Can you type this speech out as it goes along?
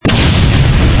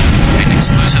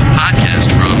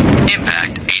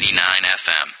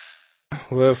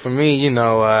Well, for me,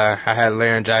 I had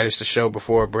laryngitis the show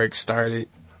before break started.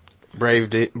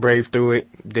 Braved through it,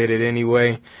 did it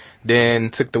anyway. Then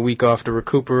took the week off to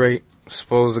recuperate.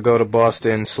 Supposed to go to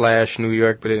Boston / New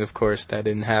York, but of course that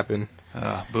didn't happen.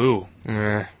 Boo.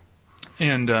 Yeah.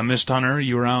 And Miss Tunner,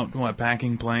 you were out,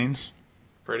 packing planes?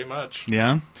 Pretty much.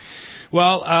 Yeah?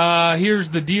 Well,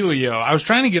 here's the dealio. I was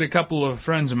trying to get a couple of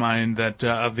friends of mine that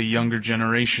of the younger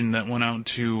generation that went out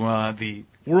to the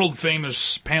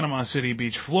world-famous Panama City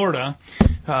Beach, Florida,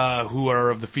 who are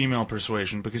of the female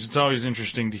persuasion, because it's always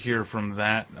interesting to hear from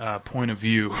that point of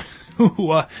view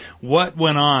what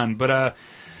went on. But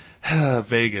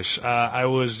Vegas. I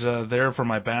was there for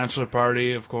my bachelor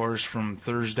party, of course, from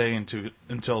Thursday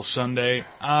until Sunday.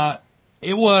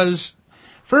 It was...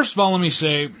 First of all, let me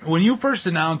say, when you first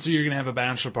announce that you're going to have a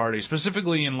bachelor party,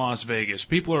 specifically in Las Vegas,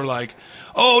 people are like,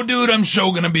 oh, dude, I'm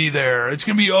so going to be there. It's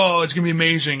going to be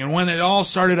amazing. And when it all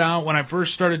started out, when I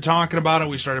first started talking about it,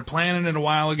 we started planning it a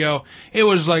while ago, it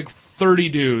was like 30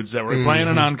 dudes that were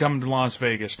planning on coming to Las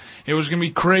Vegas. It was going to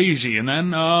be crazy. And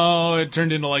then, it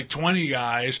turned into like 20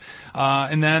 guys.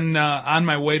 And then on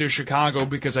my way to Chicago,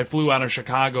 because I flew out of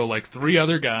Chicago, like 3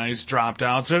 other guys dropped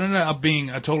out. So it ended up being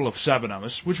a total of 7 of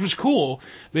us, which was cool.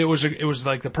 It was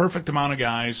like the perfect amount of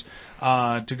guys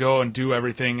to go and do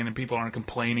everything. And people aren't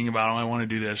complaining about, I want to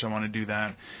do this, I want to do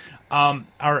that.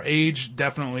 Our age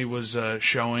definitely was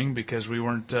showing because we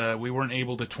weren't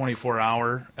able to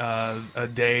 24-hour a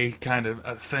day kind of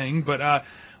a thing. But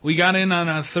we got in on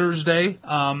a Thursday,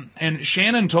 and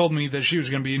Shannon told me that she was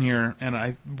going to be in here.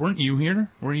 And weren't you here?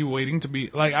 Were you waiting to be?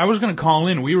 Like, I was going to call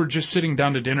in. We were just sitting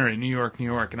down to dinner in New York,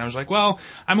 and I was like, well,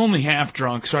 I'm only half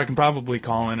drunk, so I can probably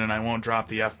call in, and I won't drop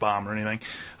the F-bomb or anything.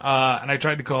 And I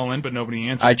tried to call in, but nobody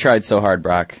answered. I tried so hard,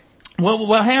 Brock. Well,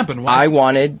 what happened? I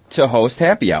wanted to host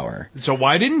Happy Hour. So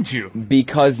why didn't you?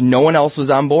 Because no one else was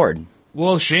on board.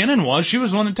 Well, Shannon was. She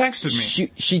was the one that texted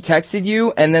me. She texted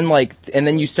you, and then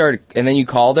you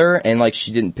called her, and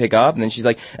she didn't pick up, and then she's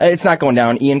like, it's not going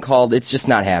down. Ian called. It's just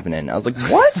not happening. I was like,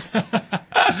 what?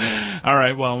 All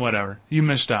right. Well, whatever. You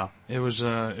missed out. It was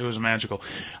magical.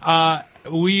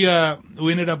 We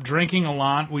ended up drinking a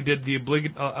lot. We did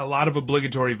a lot of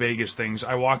obligatory Vegas things.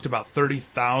 I walked about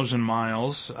 30,000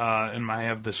 miles, and I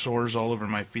have the sores all over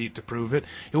my feet to prove it.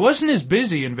 It wasn't as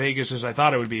busy in Vegas as I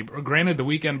thought it would be. Granted, the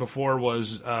weekend before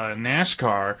was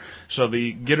NASCAR, so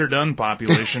the get her done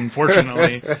population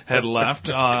fortunately had left.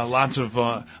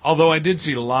 Although I did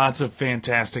see lots of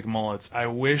fantastic mullets. I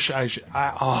wish if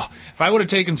I would have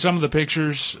taken some of the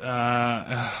pictures.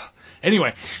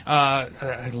 Anyway,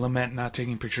 I lament not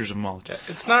taking pictures of mullet.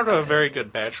 It's not a very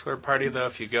good bachelor party, though,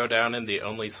 if you go down and the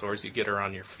only sores you get are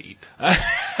on your feet.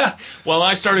 Well,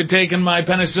 I started taking my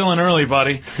penicillin early,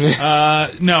 buddy.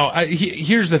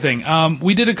 Here's the thing.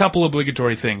 We did a couple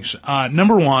obligatory things.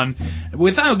 Number one,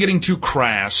 without getting too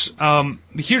crass,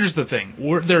 here's the thing.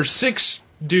 There's 6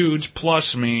 dudes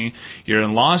plus me. You're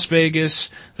in Las Vegas.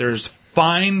 There's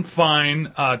fine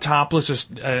topless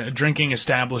drinking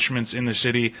establishments in the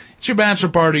city. It's your bachelor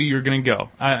party. You're going to go.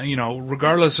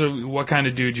 Regardless of what kind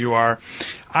of dude you are.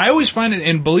 I always find it,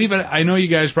 and believe it, I know you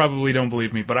guys probably don't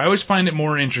believe me, but I always find it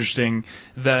more interesting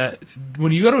that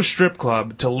when you go to a strip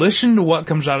club, to listen to what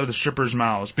comes out of the strippers'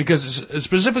 mouths. Because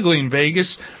specifically in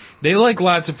Vegas, they like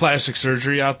lots of plastic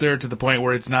surgery out there to the point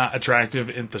where it's not attractive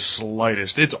in the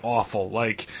slightest. It's awful.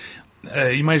 Like,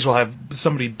 you might as well have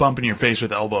somebody bumping your face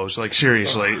with elbows. Like,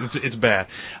 seriously, it's bad.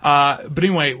 But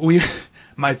anyway,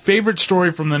 my favorite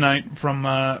story from the night from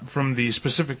the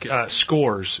specific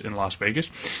scores in Las Vegas.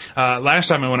 Last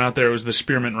time I went out there, it was the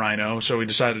Spearmint Rhino, so we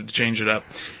decided to change it up.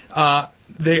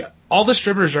 All the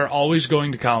strippers are always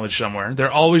going to college somewhere.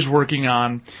 They're always working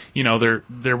on,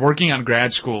 they're working on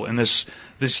grad school, and this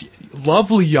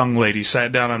lovely young lady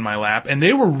sat down on my lap, and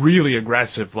they were really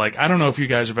aggressive. Like, I don't know if you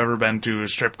guys have ever been to a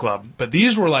strip club, but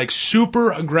these were like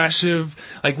super aggressive.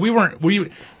 Like,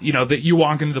 that you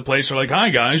walk into the place, they're like,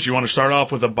 hi guys, you want to start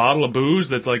off with a bottle of booze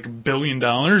that's like $1 billion,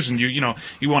 and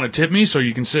you want to tip me so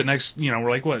you can sit next,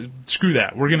 we're like, what, screw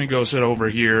that. We're going to go sit over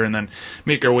here and then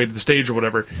make our way to the stage or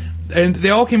whatever. And they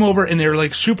all came over and they were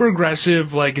like super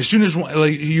aggressive. Like, as soon as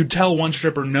you tell one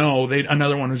stripper no,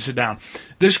 another one would sit down.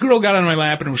 This girl got on my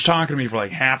lap and was talking to me for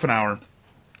like half an hour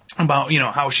about,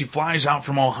 how she flies out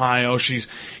from Ohio. She's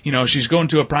going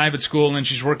to a private school, and then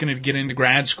she's working to get into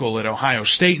grad school at Ohio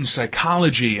State in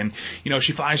psychology. And,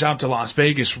 she flies out to Las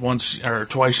Vegas once or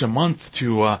twice a month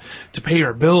to pay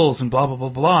her bills and blah, blah, blah,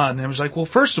 blah. And I was like, well,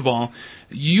 first of all,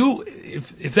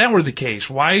 if that were the case,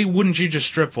 why wouldn't you just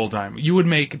strip full time? You would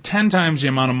make 10 times the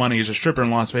amount of money as a stripper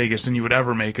in Las Vegas than you would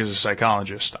ever make as a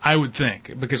psychologist. I would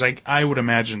think, because I would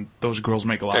imagine those girls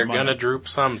make a lot They're of money. gonna droop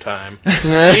sometime.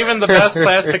 Even the best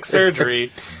plastic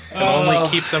surgery can only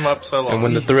keep them up so long. And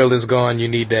when the thrill is gone, you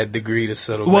need that degree to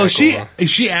settle Well, back over.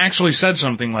 she actually said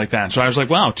something like that, so I was like,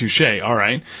 "Wow, touche, all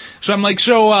right." So I'm like,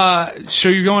 "So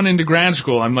you're going into grad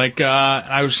school?" I'm like,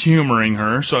 I was humoring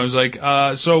her, so I was like,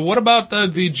 "So what about the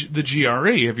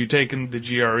GRE? Have you taken the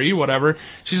GRE, whatever?"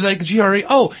 She's like, "GRE?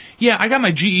 Oh, yeah, I got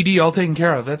my GED all taken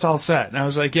care of. That's all set." And I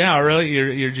was like, "Yeah, really?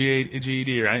 Your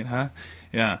GED, right? Huh?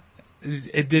 Yeah."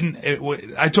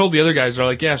 I told the other guys, they're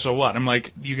like, "Yeah, so what?" I'm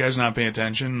like, "You guys not paying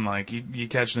attention? Like, you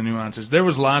catch the nuances." There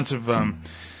was lots of,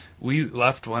 we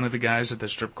left one of the guys at the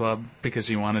strip club because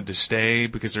he wanted to stay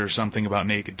because there was something about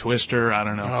Naked Twister. I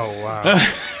don't know. Oh,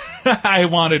 wow. I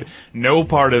wanted no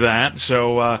part of that.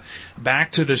 So,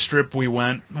 back to the strip we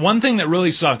went. One thing that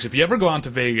really sucks, if you ever go out to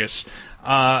Vegas,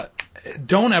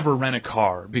 don't ever rent a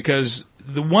car, because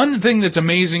the one thing that's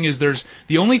amazing is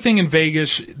the only thing in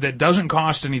Vegas that doesn't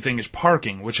cost anything is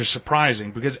parking, which is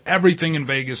surprising because everything in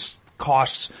Vegas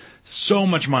costs so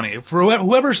much money. For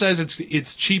whoever says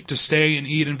it's cheap to stay and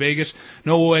eat in Vegas,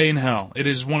 no way in hell. It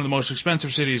is one of the most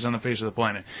expensive cities on the face of the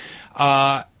planet.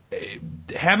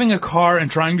 Having a car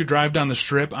and trying to drive down the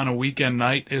strip on a weekend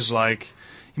night is like,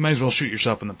 you might as well shoot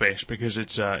yourself in the face because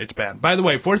it's bad. By the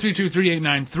way,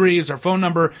 432-3893 is our phone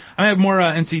number. I have more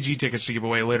NCG tickets to give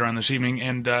away later on this evening,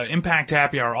 and Impact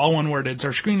Happy Hour, all one word. It's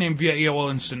our screen name via AOL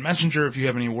Instant Messenger. If you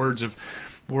have any words of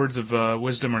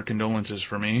wisdom or condolences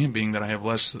for me, being that I have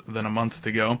less than a month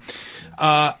to go.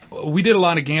 We did a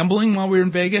lot of gambling while we were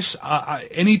in Vegas.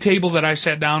 Any table that I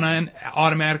sat down on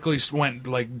automatically went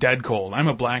like dead cold. I'm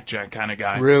a blackjack kind of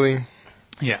guy. Really?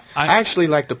 Yeah. I actually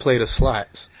like to play the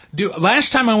slots. Dude,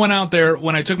 last time I went out there,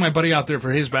 when I took my buddy out there for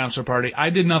his bachelor party, I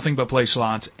did nothing but play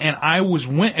slots, and it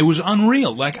was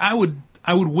unreal. Like, I would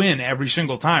win every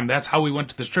single time. That's how we went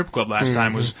to the strip club last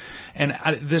time.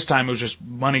 This time it was just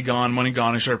money gone.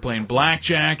 I started playing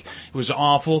blackjack. It was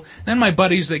awful. Then my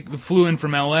buddies that flew in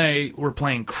from LA were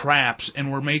playing craps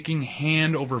and were making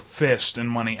hand over fist in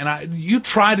money. And you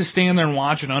try to stand there and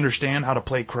watch and understand how to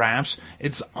play craps.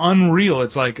 It's unreal.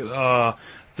 It's like,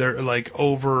 they're like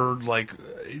over, like,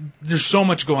 there's so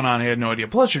much going on. I had no idea.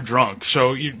 Plus, you're drunk,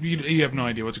 so you have no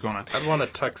idea what's going on. I'd want a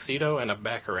tuxedo and a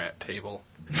baccarat table.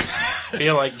 I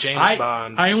feel like James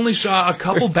Bond. I only saw a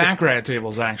couple baccarat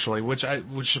tables actually, which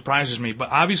surprises me. But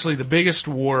obviously, the biggest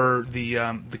were the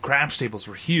craps tables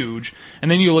were huge,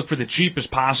 and then you look for the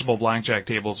cheapest possible blackjack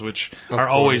tables, which are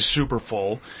always super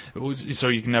full. So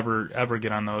you can never ever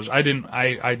get on those. I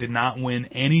did not win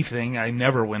anything. I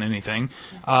never win anything.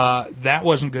 That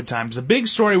wasn't good times. The big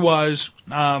story was,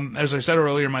 as I said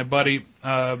earlier, my buddy.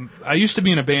 I used to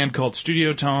be in a band called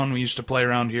Studio Tone. We used to play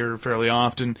around here fairly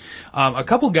often. A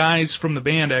couple guys from the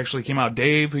band actually came out.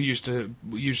 Dave, who used to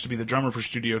be the drummer for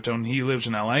Studio Tone, he lives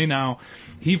in LA now.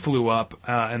 He flew up,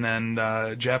 and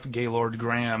then Jeff Gaylord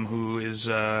Graham, who is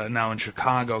now in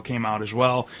Chicago, came out as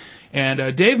well.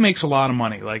 And Dave makes a lot of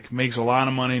money,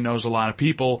 knows a lot of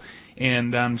people.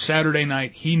 And on Saturday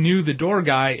night, he knew the door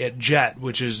guy at Jet,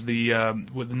 which is the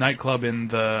nightclub in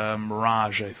the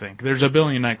Mirage, I think. There's a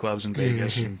billion nightclubs in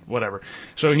Vegas and whatever.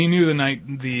 So he knew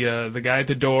the guy at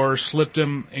the door, slipped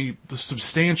him a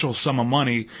substantial sum of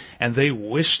money, and they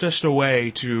whisked us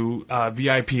away to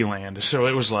VIP land. So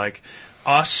it was like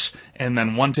us, and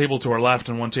then one table to our left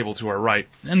and one table to our right.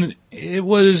 And it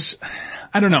was,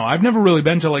 I don't know, I've never really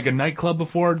been to like a nightclub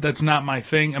before. That's not my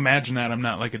thing. Imagine that. I'm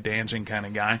not like a dancing kind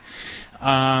of guy.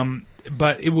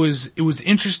 But it was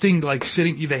interesting, like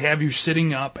they have you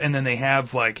sitting up, and then they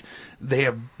have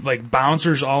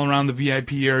bouncers all around the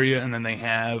VIP area, and then they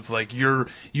have like you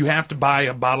have to buy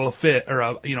a bottle of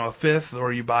a fifth,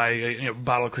 or you buy a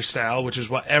bottle of Cristal, which is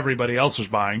what everybody else was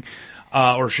buying.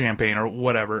 Or champagne or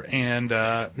whatever, and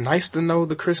nice to know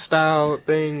the Cristal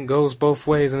thing goes both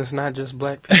ways, and it's not just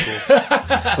black people.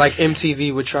 Like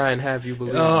MTV would try and have you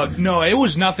believe. No, it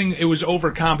was nothing. It was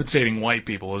overcompensating white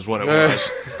people, is what it was.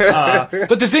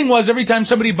 But the thing was, every time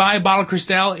somebody buy a bottle of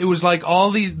Cristal, it was like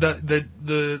all the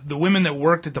women that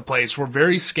worked at the place were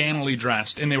very scantily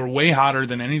dressed, and they were way hotter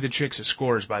than any of the chicks at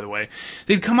Scores. By the way,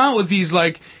 they'd come out with these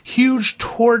like huge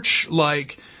torch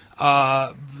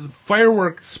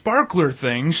firework sparkler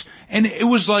things, and it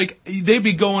was like they'd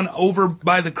be going over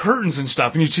by the curtains and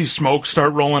stuff, and you'd see smoke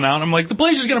start rolling out. I'm like, the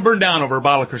place is gonna burn down over a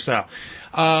bottle of Cristal.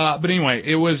 But anyway,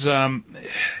 it was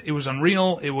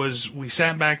unreal. We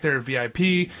sat back there at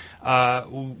VIP.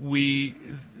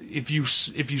 If you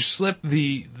slip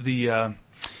the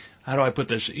how do I put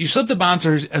this? You slip the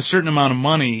bouncer a certain amount of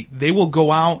money, they will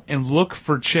go out and look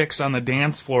for chicks on the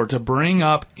dance floor to bring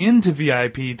up into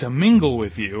VIP to mingle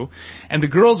with you. And the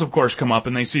girls, of course, come up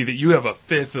and they see that you have a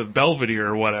fifth of Belvedere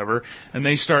or whatever, and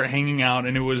they start hanging out.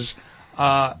 And it was,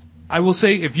 I will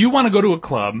say, if you want to go to a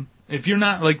club, if you're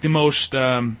not like the most,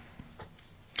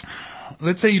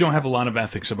 let's say you don't have a lot of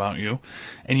ethics about you,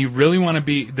 and you really want to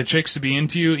be the chicks to be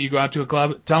into you, you go out to a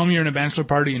club, tell them you're in a bachelor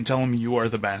party and tell them you are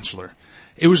the bachelor.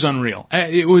 It was unreal.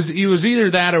 It was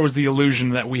either that or it was the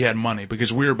illusion that we had money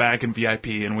because we were back in VIP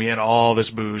and we had all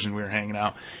this booze and we were hanging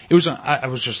out. It was, I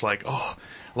was just like, oh,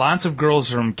 lots of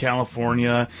girls from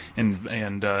California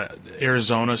and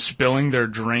Arizona spilling their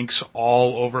drinks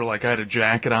all over like I had a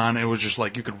jacket on. It was just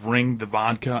like you could wring the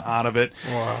vodka out of it.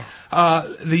 Wow.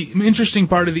 The interesting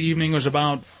part of the evening was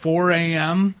about 4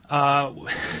 a.m. All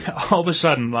of a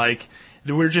sudden, like,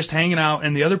 we were just hanging out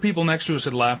and the other people next to us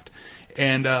had left.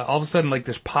 And all of a sudden, like,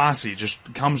 this posse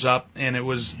just comes up, and it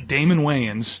was Damon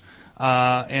Wayans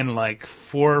and, like,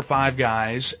 4 or 5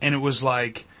 guys. And it was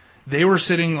like they were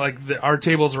sitting, like, our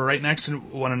tables were right next to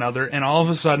one another. And all of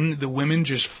a sudden, the women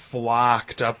just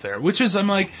flocked up there, which is, I'm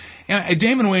like,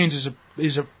 Damon Wayans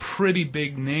is a pretty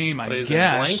big name, I Plays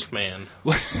guess. Blank Man.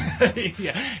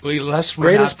 Yeah.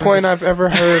 Greatest point I've ever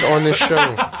heard on this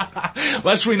show.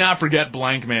 Lest we not forget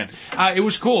Blank Man. It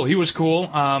was cool. He was cool.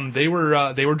 They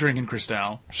were drinking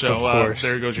Cristal. So Of course.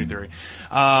 there goes your theory.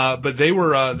 But they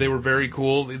were very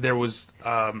cool. There was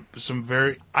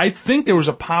I think there was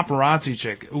a paparazzi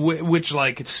chick which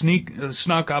like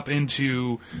snuck up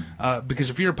into because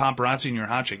if you're a paparazzi and you're a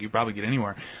hot chick, you probably get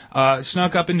anywhere.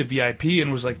 Snuck up into VIP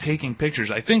and was like taking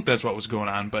pictures. I think that's what was going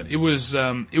on. But it was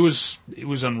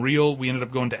unreal. We ended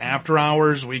up going to after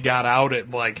hours. We got out at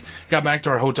got back to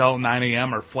our hotel at 9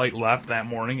 a.m. Our flight left that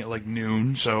morning at like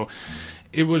noon. So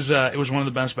it was one of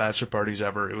the best bachelor parties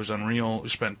ever. It was unreal. We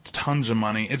spent tons of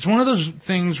money. It's one of those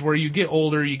things where you get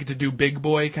older, you get to do big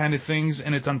boy kind of things,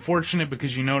 and it's unfortunate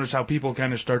because you notice how people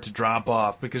kind of start to drop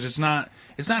off because it's not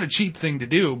a cheap thing to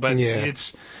do, but Yeah.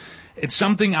 It's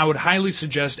something I would highly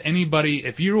suggest anybody,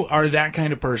 if you are that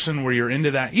kind of person where you're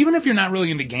into that, even if you're not really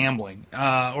into gambling,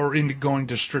 or into going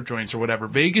to strip joints or whatever,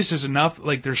 Vegas is enough.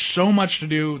 Like, there's so much to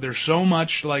do. There's so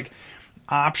much, like,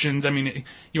 options. I mean,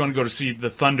 you want to go to see the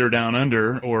Thunder Down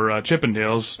Under or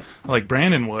Chippendales like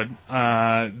Brandon would,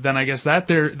 then I guess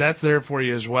that's there for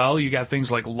you as well. You got things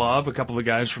like Love. A couple of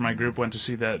guys from my group went to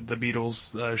see the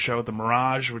Beatles show at the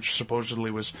Mirage, which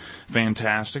supposedly was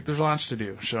fantastic. There's lots to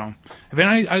do. So, have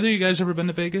either of you guys ever been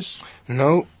to Vegas?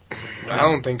 Nope. I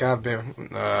don't think I've been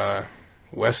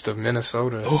west of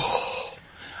Minnesota.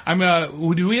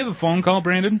 Do we have a phone call,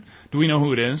 Brandon? Do we know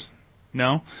who it is?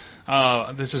 No?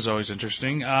 This is always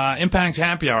interesting. Impact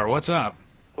Happy Hour, what's up?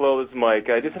 Hello, this is Mike.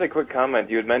 I just had a quick comment.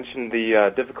 You had mentioned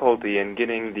the difficulty in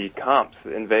getting the comps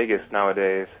in Vegas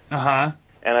nowadays. Uh-huh.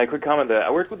 And I quick comment that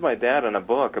I worked with my dad on a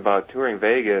book about touring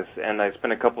Vegas, and I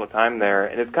spent a couple of time there.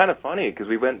 And it's kind of funny because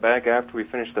we went back after we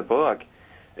finished the book.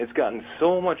 It's gotten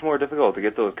so much more difficult to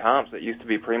get those comps that used to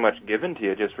be pretty much given to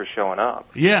you just for showing up.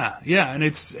 Yeah, and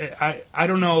it's, I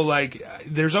don't know, like,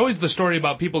 there's always the story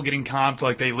about people getting comped,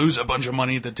 like they lose a bunch of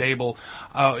money at the table,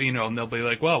 and they'll be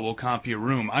like, well, we'll comp you a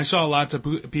room. I saw lots of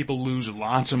people lose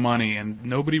lots of money, and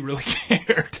nobody really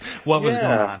cared what was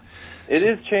going on. It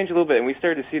is changed a little bit, and we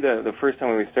started to see the first time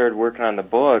when we started working on the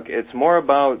book, it's more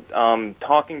about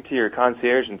talking to your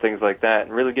concierge and things like that,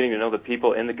 and really getting to know the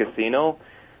people in the casino,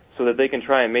 so that they can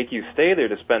try and make you stay there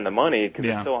to spend the money, because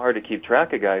it's so hard to keep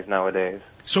track of guys nowadays.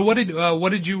 So what's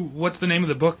the name of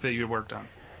the book that you worked on?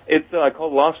 It's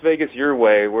called Las Vegas Your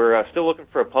Way. We're still looking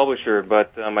for a publisher,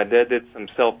 but my dad did some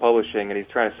self-publishing, and he's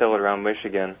trying to sell it around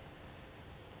Michigan.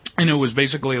 And it was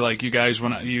basically like you guys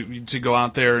went to go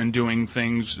out there and doing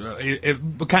things,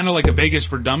 kind of like a Vegas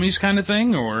for Dummies kind of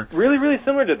thing, or really, really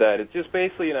similar to that. It's just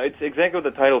basically, it's exactly what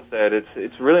the title said.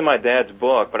 It's really my dad's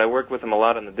book, but I work with him a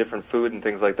lot on the different food and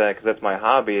things like that because that's my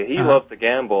hobby. He loves to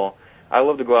gamble. I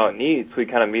love to go out and eat, so we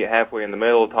kind of meet halfway in the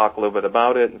middle, talk a little bit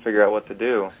about it, and figure out what to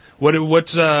do.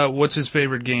 What's his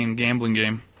favorite gambling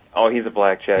game? Oh, he's a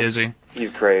blackjack. Is he?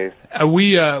 He's crazed.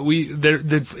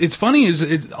 It's funny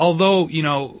although,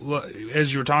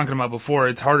 as you were talking about before,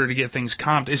 it's harder to get things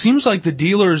comped. It seems like the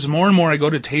dealers, the more and more I go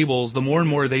to tables, the more and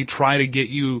more they try to get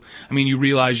you. I mean, you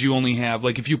realize you only have,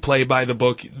 like, if you play by the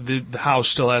book, the house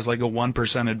still has like a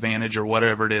 1% advantage or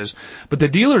whatever it is. But the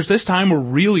dealers this time were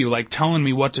really like telling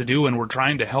me what to do and were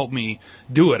trying to help me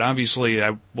do it. Obviously,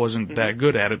 I wasn't that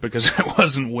good at it because I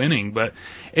wasn't winning, but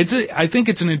I think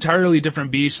it's an entirely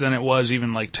different beast than it was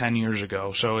even like 10 years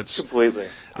ago. So it's completely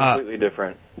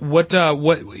different. What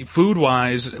food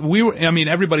wise?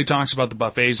 Everybody talks about the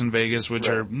buffets in Vegas, which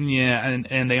are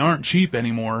and they aren't cheap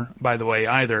anymore. By the way,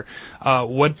 either.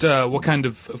 What kind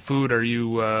of food do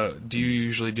you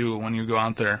usually do when you go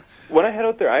out there? When I head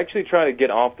out there, I actually try to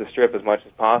get off the strip as much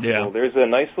as possible. Yeah. There's a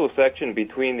nice little section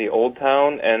between the old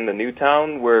town and the new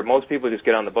town where most people just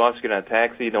get on the bus, get on a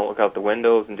taxi, don't look out the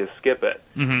windows, and just skip it.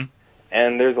 Mm-hmm.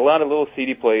 And there's a lot of little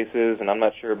seedy places, and I'm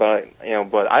not sure about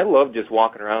it, but I love just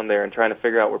walking around there and trying to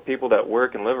figure out where people that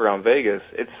work and live around Vegas.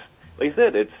 It's like you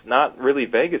said, it's not really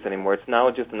Vegas anymore. It's now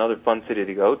just another fun city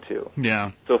to go to.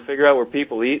 Yeah. So figure out where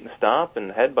people eat and stop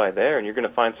and head by there, and you're going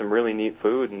to find some really neat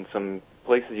food and some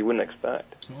places you wouldn't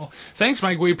expect. Well, thanks,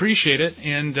 Mike. We appreciate it,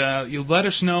 and you let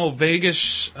us know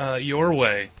Vegas your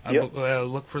way. Yep.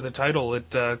 Look for the title. It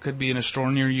could be in a store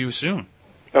near you soon.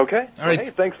 Okay. All right. Hey,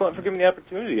 thanks a lot for giving me the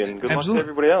opportunity, and good Absolutely. luck to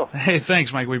everybody else. Hey,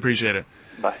 thanks, Mike. We appreciate it.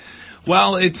 Bye.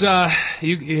 Well, it's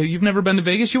you've never been to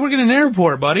Vegas. You work in an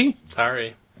airport, buddy.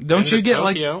 Sorry. Don't Been you to get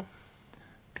Tokyo?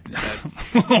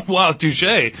 wow, touche.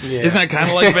 Yeah. Isn't that kind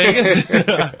of like Vegas?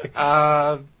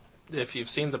 If you've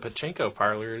seen the pachinko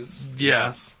parlors,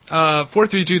 Yes.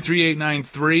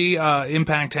 432-3893.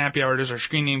 Impact Happy Hour is our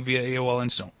screen name via AOL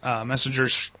Instant Messenger.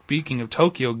 Speaking of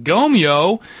Tokyo,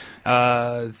 Gomyo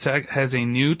has a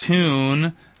new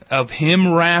tune of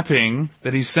him rapping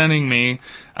that he's sending me.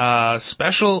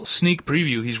 Special sneak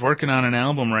preview. He's working on an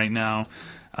album right now.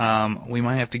 We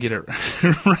might have to get it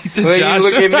right to Well, Josh. you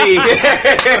look at me.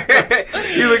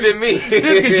 You looked at me.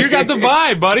 Because you got the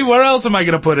vibe, buddy. Where else am I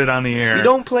going to put it on the air? You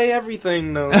don't play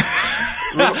everything, though.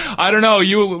 I don't know.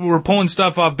 You were pulling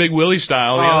stuff off Big Willie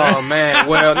style. the other- Oh, man.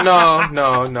 Well,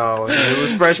 no. It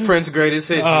was Fresh Prince Greatest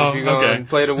Hits. Oh, If you're going okay. to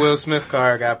play the Will Smith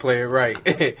card, gotta play it right.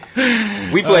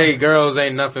 We played Girls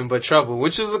Ain't Nothing But Trouble,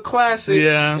 which is a classic.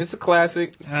 Yeah. It's a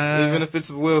classic. Even if it's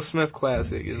a Will Smith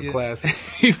classic, it's a classic.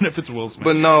 Even if it's Will Smith.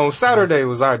 But no, Saturday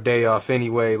was our day off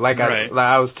anyway. Like Right.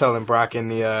 I was telling Brock in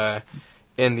the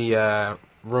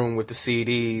room with the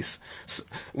CDs,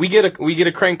 we get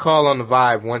a crank call on the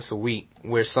Vibe once a week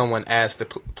where someone asks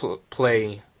to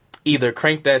play either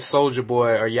Crank That Soulja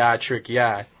Boy or Ya Trick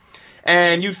Ya.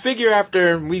 And you figure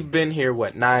after we've been here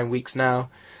 9 weeks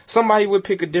now, somebody would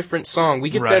pick a different song.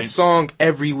 We get Right. that song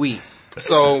every week.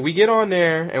 So we get on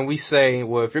there and we say,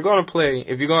 well, if you want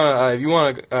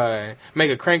to make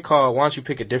a crank call, why don't you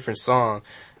pick a different song?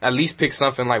 At least pick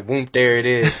something like Whoop There It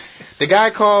Is. The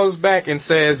guy calls back and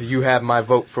says, you have my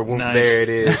vote for Whoop Nice. There It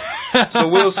Is. So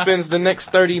Will spends the next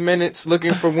 30 minutes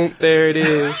looking for Whoop There It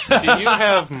Is. Do you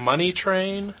have Money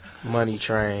Train? Money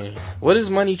Train. What is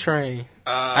Money Train?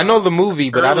 I know the movie,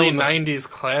 but I Early don't know. 90s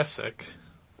classic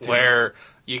where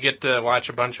you get to watch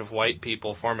a bunch of white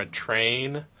people form a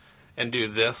train and do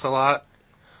this a lot.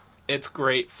 It's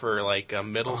great for like a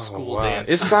middle school Wow.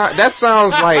 dance. That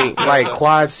sounds like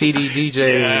Quad CD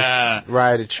DJs Yeah.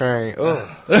 ride a train.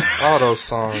 Ugh. All those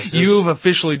songs. You've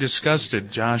officially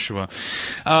disgusted Joshua.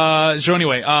 So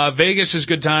anyway, Vegas is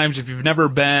good times. If you've never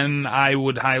been, I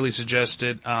would highly suggest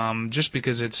it. Just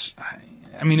because it's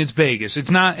Vegas.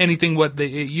 It's not anything what it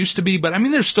used to be, but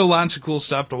there's still lots of cool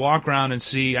stuff to walk around and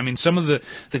see. Some of the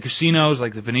casinos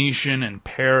like the Venetian and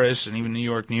Paris and even New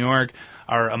York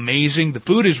are amazing. The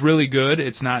food is really good.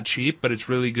 It's not cheap, but it's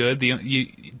really good.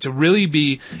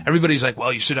 Everybody's like,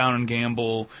 well, you sit down and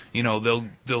gamble,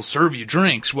 they'll serve you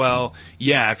drinks. Well,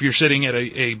 yeah, if you're sitting at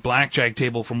a blackjack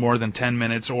table for more than 10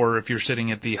 minutes, or if you're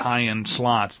sitting at the high-end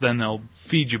slots, then they'll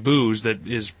feed you booze that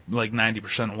is like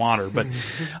 90% water. But,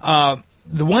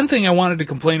 the one thing I wanted to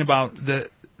complain about,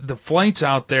 the flights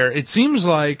out there, it seems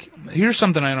like, here's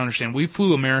something I don't understand. We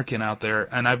flew American out there,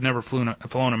 and I've never flown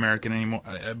American anymore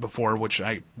before, which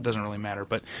doesn't really matter.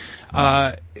 But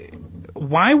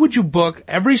why would you book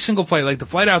every single flight, like the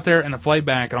flight out there and the flight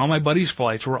back, and all my buddies'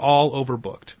 flights were all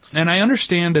overbooked? And I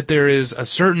understand that there's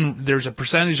a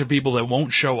percentage of people that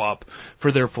won't show up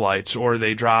for their flights, or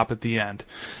they drop at the end.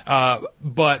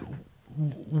 But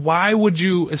why would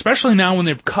you, especially now when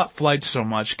they've cut flights so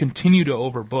much, continue to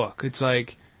overbook? It's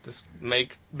like,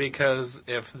 because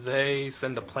if they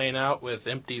send a plane out with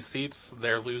empty seats,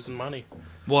 they're losing money.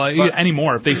 well,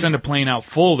 anymore. If they send a plane out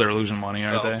full, they're losing money,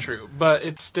 aren't they? True. But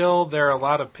it's still, there are a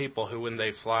lot of people who, when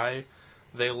they fly,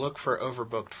 they look for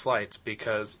overbooked flights,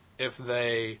 because if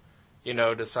they,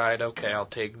 decide, okay, I'll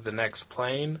take the next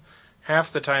plane,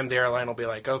 half the time the airline will be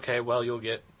like, okay, well, you'll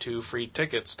get 2 free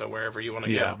tickets to wherever you want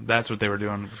to Yeah, go. that's what they were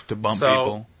doing to bump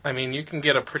people. You can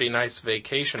get a pretty nice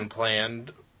vacation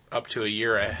planned up to a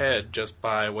year ahead just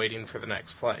by waiting for the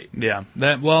next flight. Yeah,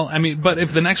 but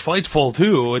if the next flight's full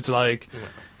too, it's like,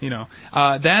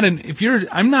 That, and if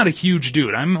I'm not a huge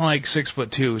dude. I'm like 6'2",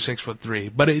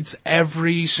 6'3", but it's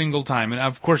every single time. And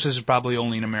of course, this is probably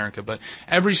only in America, but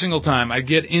every single time I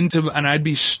get into, and I'd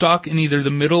be stuck in either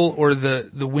the middle or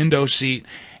the window seat,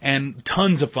 and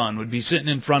tons of fun would be sitting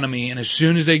in front of me. And as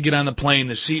soon as they get on the plane,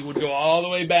 the seat would go all the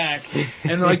way back,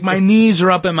 and like my knees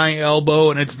are up at my elbow,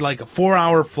 and it's like a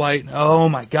 4-hour flight. Oh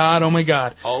my god! Oh my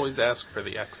god! Always ask for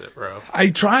the exit row.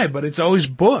 I try, but it's always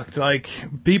booked. Like,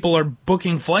 people are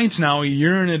booking flights now a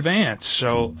year in advance.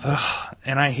 So,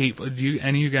 and I hate. Do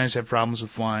any of you guys have problems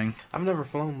with flying? I've never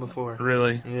flown before.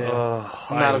 Really? Yeah.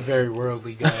 I'm not a very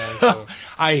worldly guy, so.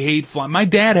 I hate flying. My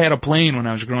dad had a plane when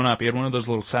I was growing up. He had one of those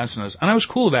little Cessnas, and I was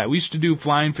cool with that. We used to do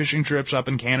flying fishing trips up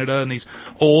in Canada, and these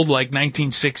old, like,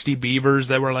 1960 Beavers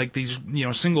that were like these,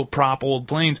 single prop old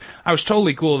planes. I was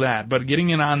totally cool with that. But getting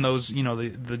in on those,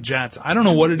 the jets, I don't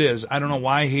know what it is. I don't know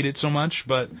why I hate it so much,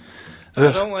 but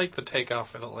I don't like the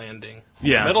takeoff or the landing.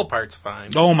 Yeah. The middle part's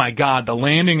fine. Oh my god, the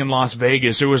landing in Las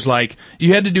Vegas, it was like,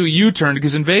 you had to do a U-turn,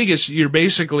 because in Vegas,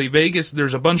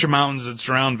 there's a bunch of mountains that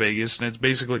surround Vegas, and it's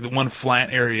basically the one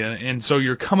flat area, and so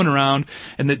you're coming around,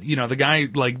 and the guy,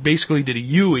 like, basically did a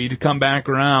U-ey to come back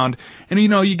around, and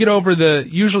you get over the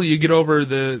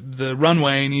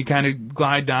runway, and you kind of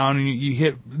glide down, and you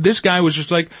hit, this guy was just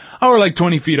like, we're like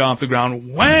 20 feet off the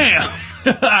ground, wham!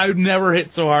 I've never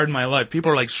hit so hard in my life.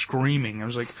 People are like screaming. I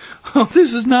was like, oh,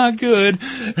 this is not good.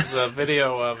 There's a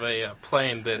video of a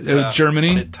plane that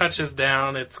Germany. It touches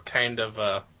down. It's kind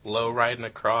of low riding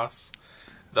across.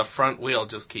 The front wheel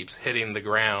just keeps hitting the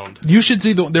ground. You should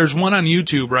see there's one on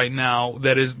YouTube right now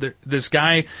that is this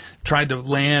guy tried to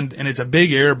land, and it's a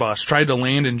big Airbus, tried to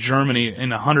land in Germany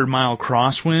in 100-mile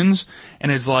crosswinds,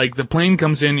 and it's like the plane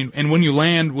comes in, and when you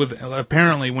land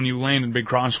in big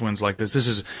crosswinds like this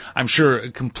is, I'm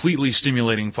sure, completely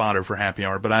stimulating fodder for happy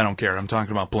hour, but I don't care. I'm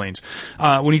talking about planes.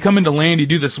 When you come into land, you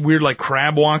do this weird like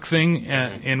crab walk thing,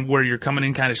 and where you're coming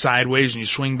in kind of sideways and you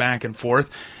swing back and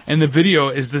forth. And the video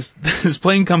is this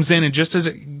plane comes in, and just as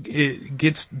it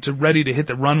gets ready to hit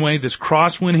the runway, this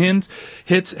crosswind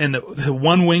hits, and the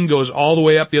one wing goes all the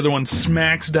way up, the other one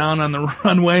smacks down on the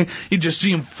runway. You just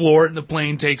see him floor it, and the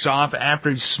plane takes off after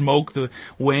he smoked the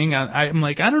wing. I'm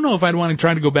like, I don't know if I'd want to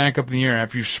try to go back up in the air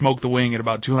after you smoke the wing at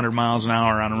about 200 miles an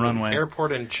hour on a runway. An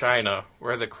airport in China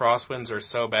where the crosswinds are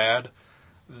so bad,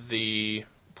 the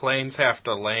planes have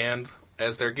to land.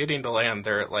 As they're getting to land,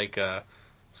 they're at like a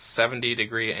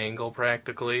 70-degree angle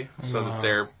practically, so that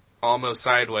they're almost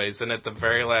sideways, and at the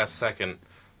very last second,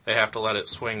 they have to let it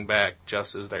swing back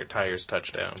just as their tires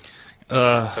touch down.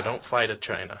 So don't fly to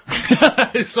China.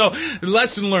 So,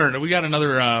 lesson learned. We got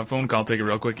another phone call. Take it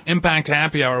real quick. Impact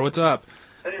Happy Hour. What's up?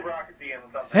 Hey, Brock, it's Ian.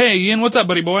 What's up? Hey, Ian. What's up,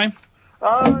 buddy boy?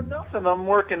 Nothing. I'm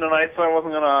working tonight, so I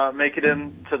wasn't going to make it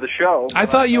into the show. I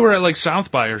thought you were at, like,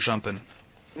 South by or something.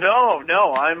 No.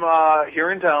 I'm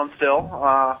here in town still.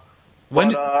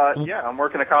 Yeah, I'm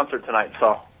working a concert tonight,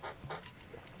 so.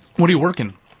 What are you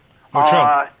working? What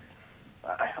show?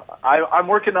 I'm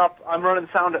running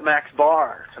sound at Mac's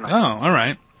Bar tonight. Oh, all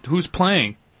right. Who's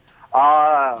playing?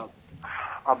 A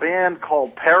band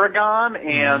called Paragon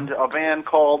and a band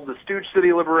called the Stooge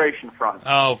City Liberation Front.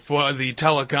 Oh, for the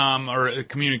telecom or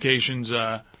communications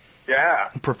yeah.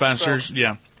 professors,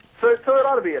 yeah. So it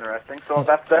ought to be interesting. So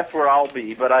that's where I'll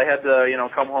be. But I had to,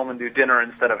 come home and do dinner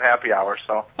instead of happy hour.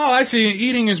 So. Oh, I see.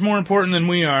 Eating is more important than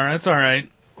we are. That's all right.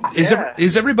 Yeah.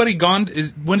 Is everybody gone?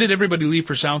 When did everybody leave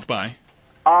for South by?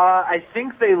 I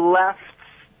think they left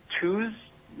Tuesday.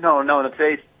 No,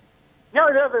 today's.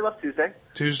 Yeah, they left Tuesday.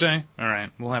 Tuesday? All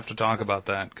right. We'll have to talk about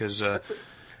that because I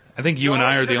think you and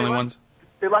I are the only ones.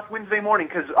 They left Wednesday morning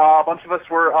because a bunch of us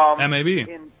were MAB.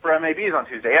 For MABs on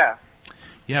Tuesday. Yeah.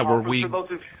 Yeah, for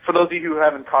those of you who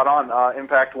haven't caught on,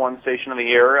 Impact won Station of the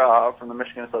Year from the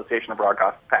Michigan Association of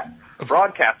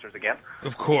Broadcasters again.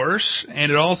 Of course,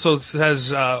 and it also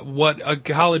says what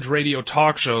college radio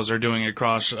talk shows are doing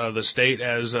across the state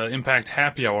as Impact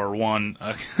Happy Hour won.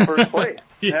 First place.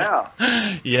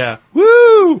 Yeah.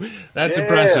 Woo! That's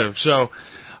impressive. So,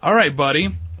 all right,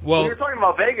 buddy. Well, you were talking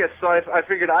about Vegas, so I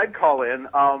figured I'd call in.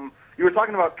 You were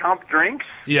talking about comp drinks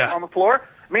on the floor.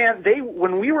 Man,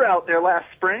 when we were out there last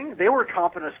spring, they were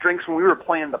comping us drinks when we were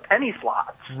playing the penny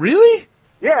slots. Really?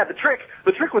 Yeah, the trick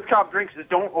with comp drinks is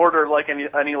don't order like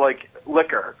any like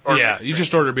liquor. You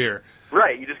just order beer.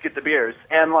 Right, you just get the beers.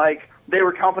 And like they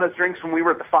were comping us drinks when we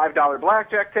were at the $5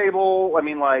 blackjack table. I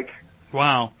mean, like.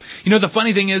 Wow. The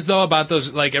funny thing is, though, about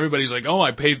those, like, everybody's like,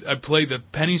 I played the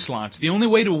penny slots. The only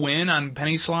way to win on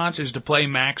penny slots is to play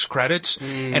max credits,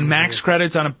 and max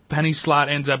credits on a penny slot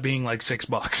ends up being like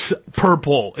 $6 per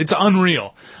pull. It's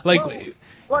unreal. Like,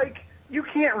 you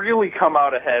can't really come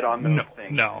out ahead on those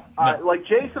things. No. Like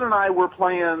Jason and I were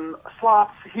playing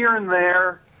slots here and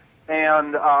there,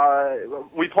 and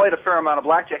we played a fair amount of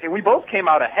blackjack, and we both came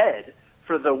out ahead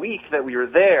for the week that we were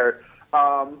there.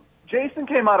 Jason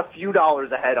came out a few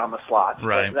dollars ahead on the slots.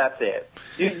 Right. That's it.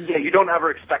 You don't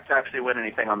ever expect to actually win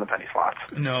anything on the penny slots.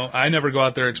 No, I never go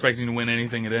out there expecting to win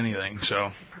anything at anything.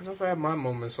 So I've had my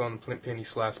moments on penny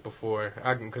slots before.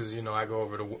 Because I go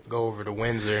over to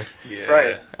Windsor. Yeah.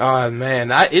 Right. Oh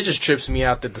man, it just trips me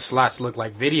out that the slots look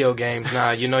like video games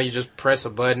now. You just press a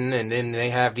button and then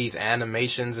they have these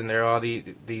animations and they're all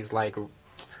these like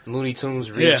Looney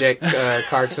Tunes reject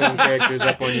cartoon characters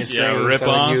up on your screen rip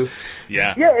telling you,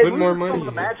 put more money. Some of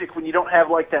the magic when you don't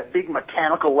have like that big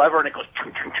mechanical lever and it goes.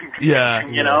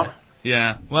 You know.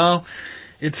 Yeah. Well,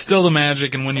 it's still the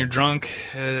magic, and when you're drunk,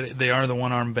 they are the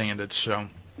one-armed bandits. So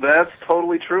that's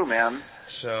totally true, man.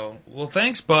 So, well,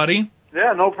 thanks, buddy.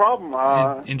 Yeah, no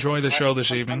problem. Enjoy the show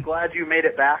this evening. I'm glad you made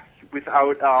it back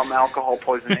without alcohol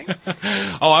poisoning.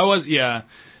 I was.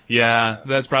 Yeah,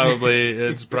 that's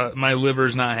probably my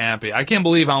liver's not happy. I can't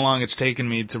believe how long it's taken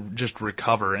me to just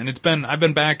recover. And I've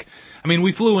been back. I mean,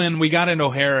 we flew in, we got in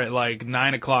O'Hare at like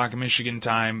 9:00 Michigan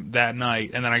time that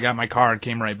night, and then I got my car and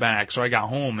came right back. So I got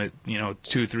home at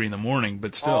 2, 3 in the morning,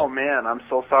 but still. Oh man, I'm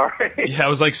so sorry. Yeah, I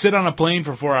was like, sit on a plane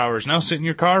for 4 hours. Now sit in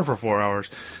your car for 4 hours.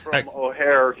 From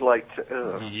O'Hare,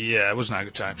 Yeah, it was not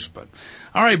good times. But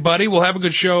all right, buddy, we'll have a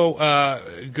good show,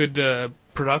 good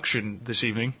production this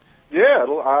evening. Yeah,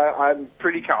 I'm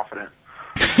pretty confident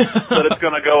that it's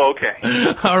going to go okay.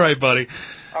 All right, buddy.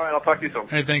 All right, I'll talk to you soon.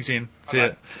 Hey, thanks, Ian. See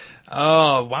ya.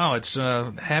 Oh, wow, it's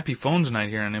Happy Phones Night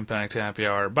here on Impact Happy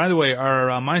Hour. By the way, our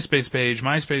MySpace page,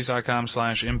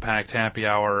 myspace.com/Impact Happy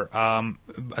Hour.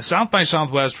 South by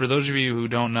Southwest, for those of you who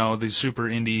don't know, the super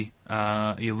indie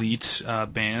elite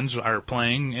bands are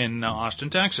playing in Austin,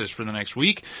 Texas for the next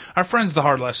week. Our friends, the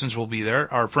Hard Lessons, will be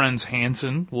there. Our friends,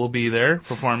 Hanson, will be there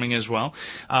performing as well.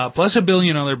 Plus a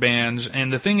billion other bands.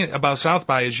 And the thing about South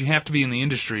by is you have to be in the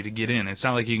industry to get in. It's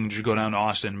not like you can just go down to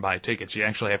Austin and buy tickets. You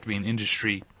actually have to be an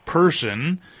industry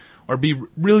person or be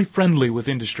really friendly with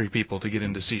industry people to get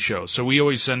in to see shows. So we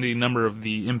always send a number of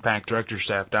the Impact director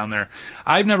staff down there.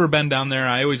 I've never been down there.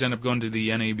 I always end up going to the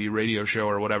NAB radio show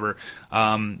or whatever,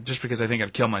 just because I think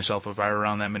I'd kill myself if I were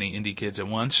around that many indie kids at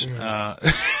once.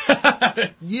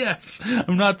 Yes,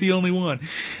 I'm not the only one.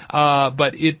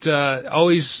 But it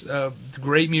always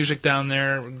great music down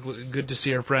there. Good to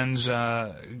see our friends,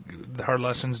 the Hard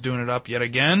Lessons, doing it up yet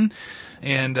again.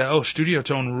 And, Studio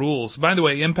Tone rules. By the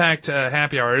way, Impact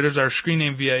Happy Hour, it is our screen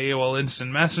name via AOL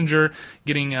Instant Messenger,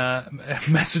 getting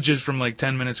messages from like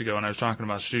 10 minutes ago when I was talking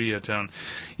about Studio Tone.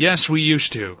 Yes, we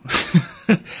used to.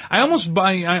 I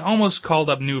almost called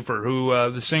up Newfer,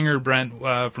 who, the singer Brent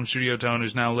from Studio Tone,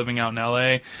 who's now living out in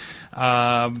L.A.,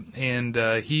 I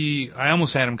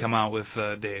almost had him come out with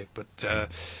Dave, but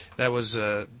that was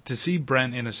to see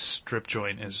Brent in a strip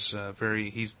joint is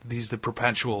he's the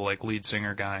perpetual like lead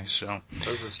singer guy. So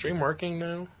is the stream working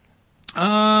now?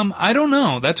 I don't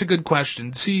know. That's a good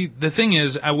question. See, the thing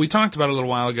is, we talked about it a little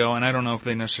while ago, and I don't know if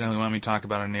they necessarily want me to talk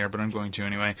about it in the air, but I'm going to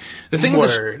anyway. The thing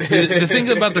the thing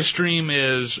about the stream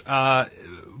is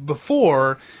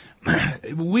before.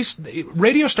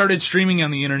 Radio started streaming on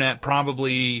the internet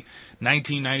probably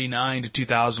 1999 to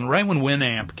 2000, right when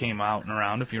Winamp came out and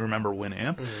around, if you remember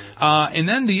Winamp. Mm-hmm. And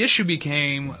then the issue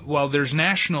became, there's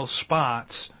national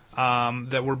spots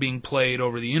that were being played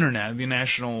over the internet, the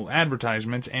national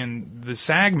advertisements, and the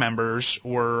SAG members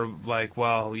were like,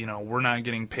 we're not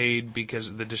getting paid because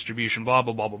of the distribution, blah,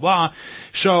 blah, blah, blah, blah.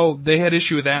 So they had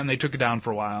issue with that, and they took it down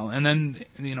for a while. And then,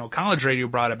 college radio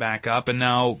brought it back up, and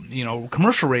now,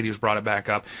 commercial radio's brought it back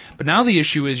up. But now the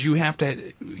issue is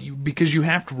because you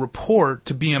have to report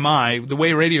to BMI, the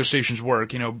way radio stations work,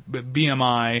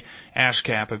 BMI,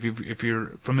 ASCAP, if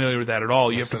you're familiar with that at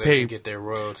all, you have to pay. They can get their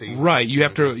royalties. Right, you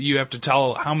have to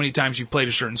tell how many times you've played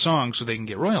a certain song so they can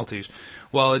get royalties.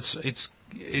 Well,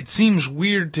 it seems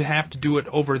weird to have to do it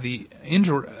over the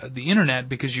internet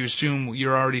because you assume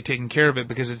you're already taking care of it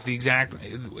because it's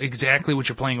exactly what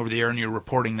you're playing over the air and you're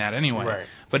reporting that anyway. Right.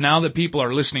 But now that people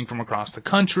are listening from across the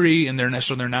country and they're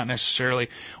not necessarily,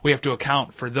 we have to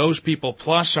account for those people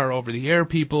plus our over the air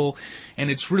people, and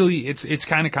it's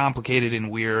kind of complicated and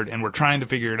weird, and we're trying to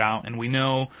figure it out, and we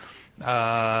know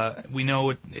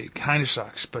it kind of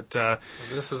sucks, but so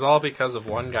this is all because of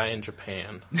one guy in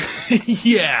Japan.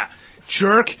 Yeah,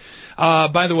 jerk.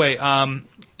 By the way,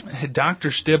 Dr.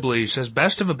 Stibley says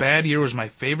Best of a Bad Year was my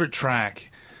favorite track.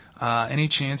 Any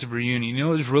chance of reunion?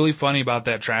 What was really funny about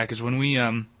that track is when we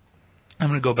I'm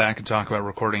going to go back and talk about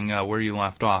recording Where You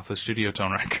Left Off, the Studio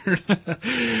Tone record.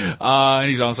 And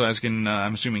he's also asking,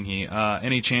 I'm assuming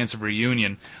any chance of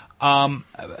reunion.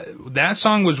 That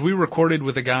song was we-recorded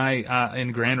with a guy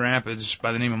in Grand Rapids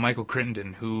by the name of Michael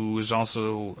Crittenden, who is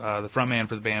also the frontman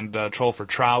for the band Troll for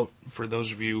Trout. For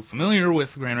those of you familiar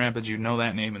with Grand Rapids, you know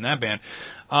that name and that band.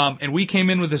 And we came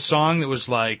in with a song that was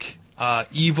like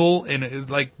evil,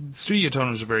 and Studio Tone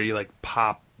was a very like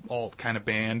pop alt kind of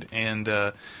band, and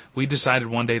we decided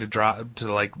one day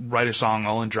to write a song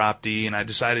all in drop D, and I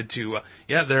decided to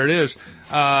there it is,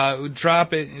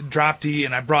 drop D,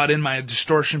 and I brought in my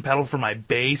distortion pedal for my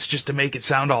bass just to make it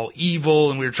sound all evil,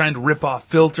 and we were trying to rip off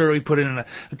Filter. We put in an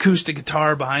acoustic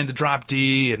guitar behind the drop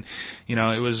D, and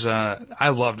it was I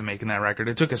loved making that record.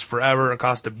 It took us forever. It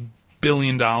cost $1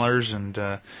 billion,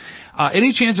 and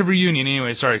any chance of reunion?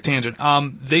 Anyway, sorry, tangent.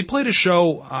 They played a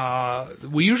show.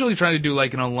 We usually try to do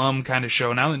like an alum kind of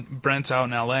show. Now that Brent's out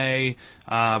in L.A.,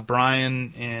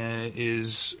 Brian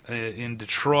is in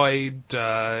Detroit.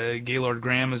 Gaylord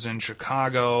Graham is in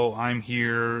Chicago. I'm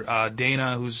here.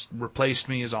 Dana, who's replaced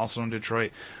me, is also in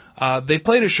Detroit. They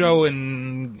played a show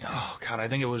in, I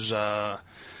think it was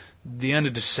the end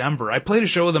of December. I played a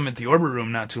show with them at the Orbit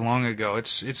Room not too long ago.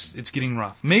 It's getting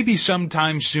rough. Maybe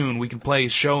sometime soon we can play a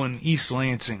show in East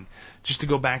Lansing, just to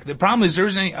go back. The problem is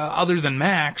there's any other than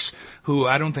Max, who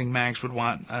I don't think Max would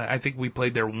want. I think we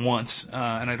played there once,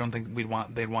 and I don't think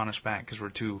they'd want us back because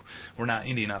we're not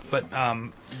indie enough. But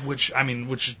which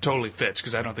totally fits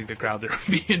because I don't think the crowd there would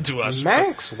be into us.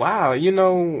 Max, wow.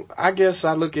 I guess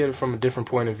I look at it from a different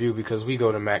point of view because we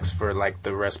go to Max for like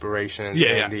the respirations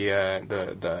and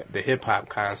the hip hop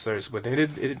concerts. But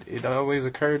it always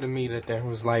occurred to me that there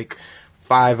was like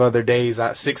 6 other days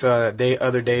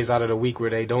out of the week where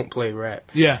they don't play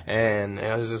rap. Yeah. And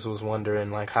I just was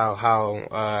wondering like how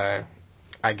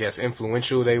I guess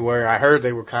influential they were. I heard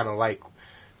they were kind of like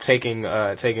taking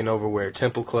over where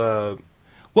Temple Club.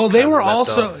 Well, they were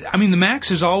also, the Max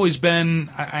has always been,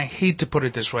 I hate to put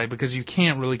it this way because you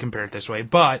can't really compare it this way,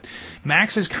 but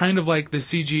Max is kind of like the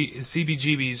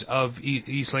CBGBs of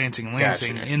East Lansing, Gotcha.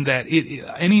 In that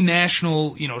any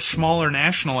national, smaller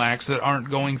national acts that aren't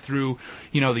going through,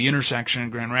 the intersection in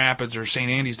Grand Rapids or St.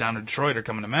 Andy's down in Detroit are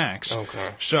coming to Max.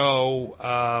 Okay. So,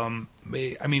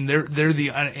 they're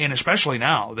and especially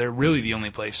now, they're really the only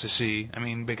place to see.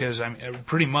 Because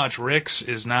pretty much Rick's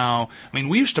is now,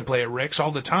 we used to play at Rick's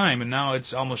all the time, and now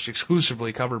it's almost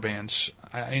exclusively cover bands.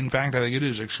 In fact, I think it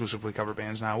is exclusively cover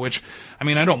bands now, which,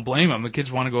 I don't blame them. The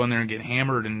kids want to go in there and get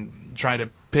hammered and try to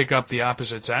pick up the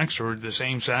opposite sex or the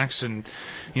same sex and,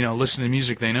 listen to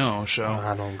music they know, so.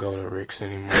 I don't go to Rick's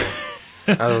anymore.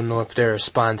 I don't know if they're a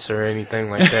sponsor or anything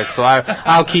like that, so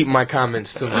I'll keep my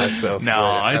comments to myself. No,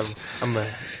 I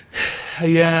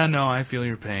feel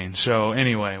your pain. So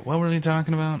anyway, what were we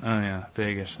talking about? Oh yeah,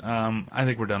 Vegas. I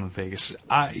think we're done with Vegas.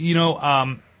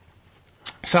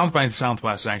 South by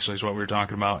Southwest actually is what we were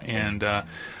talking about, and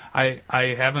I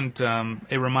haven't.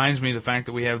 It reminds me of the fact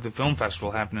that we have the film festival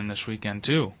happening this weekend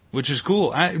too, which is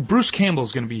cool. Bruce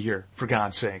Campbell's going to be here, for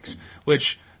God's sakes.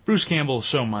 Which Bruce Campbell is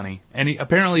so money, and he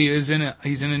apparently he's in an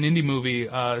indie movie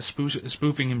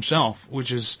spoofing himself,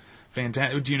 which is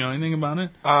fantastic. Do you know anything about it?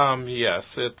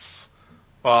 Yes,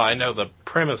 I know the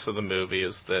premise of the movie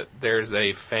is that there's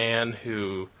a fan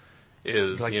who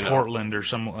is like Portland or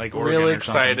some like Oregon really or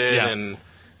excited, yeah. and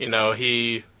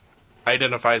he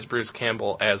identifies Bruce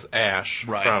Campbell as Ash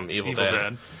from Evil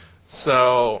Dead.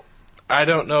 So I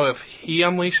don't know if he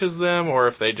unleashes them or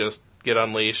if they just get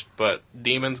unleashed, but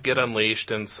demons get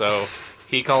unleashed, and so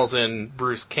he calls in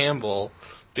Bruce Campbell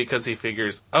because he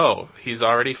figures, he's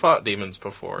already fought demons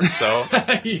before, so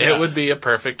it would be a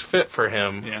perfect fit for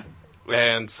him. Yeah.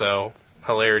 And so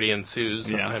hilarity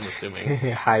ensues, I'm assuming.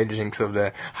 Hijinks of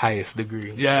the highest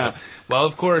degree. Yeah. Well,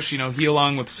 of course, he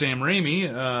along with Sam Raimi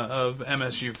of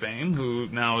MSU fame, who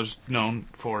now is known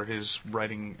for his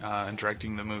writing and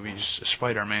directing the movies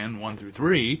Spider-Man 1 through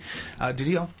 3. Did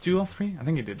he do all 3? I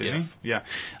think he did, didn't yes. he? Yeah.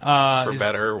 For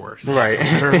better or worse. Right.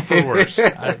 For worse.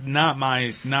 Not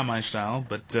my style,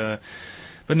 but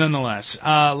nonetheless.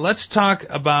 Let's talk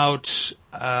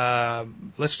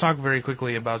very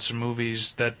quickly about some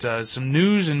movies some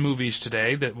news in movies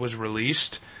today that was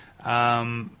released,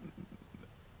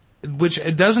 which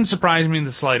it doesn't surprise me in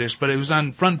the slightest, but it was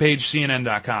on front page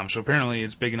CNN.com, so apparently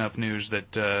it's big enough news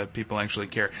that people actually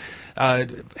care.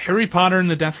 Harry Potter and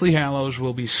the Deathly Hallows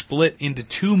will be split into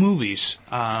 2 movies,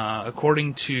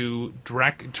 according to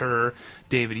director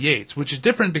David Yates, which is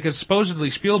different because supposedly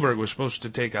Spielberg was supposed to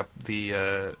take up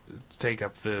the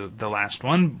last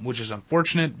one, which is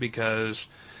unfortunate because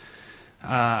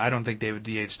I don't think David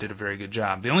Yates did a very good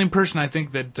job. The only person I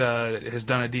think that has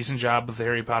done a decent job with the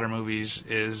Harry Potter movies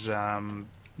is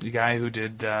the guy who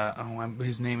did.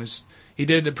 His name is. He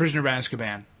did A Prisoner of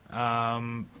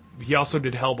Azkaban. He also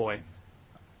did Hellboy.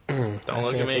 Don't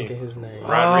look at me. Think of his name.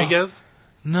 Rodriguez?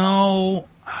 No.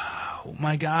 Oh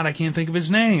my God, I can't think of his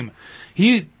name.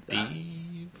 Steve?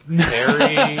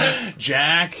 Harry?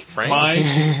 Jack? Frank?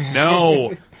 Mike?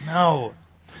 No.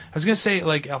 I was going to say,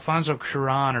 like, Alfonso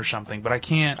Cuarón or something, but I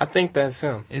can't. I think that's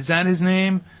him. Is that his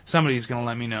name? Somebody's going to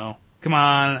let me know. Come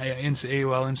on,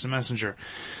 AOL Instant Messenger.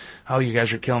 Oh, you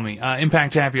guys are killing me.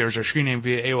 Impact Happy Hours, our screen name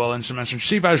via AOL Instant Messenger.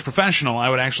 See, if I was professional, I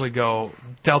would actually go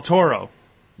Del Toro.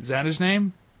 Is that his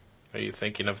name? Are you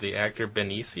thinking of the actor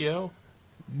Benicio?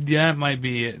 Yeah, it might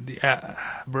be it.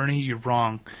 Bernie, you're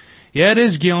wrong. Yeah, it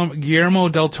is Guillermo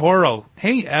del Toro.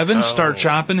 Hey, Evan, start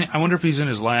chopping. I wonder if he's in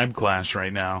his lab class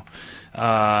right now.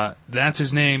 That's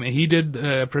his name. He did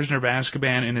Prisoner of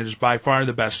Azkaban, and it is by far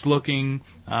the best looking.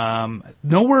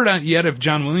 No word yet if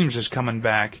John Williams is coming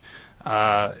back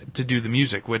to do the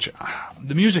music, which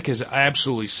the music has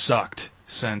absolutely sucked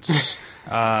since.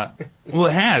 Well,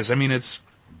 it has. I mean, it's.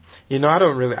 You know,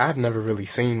 I've never really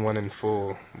seen one in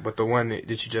full, but the one that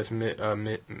you just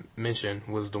mentioned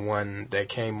was the one that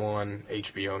came on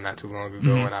HBO not too long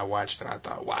ago, and I watched and I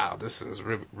thought, wow, this is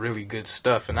really good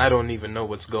stuff, and I don't even know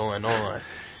what's going on.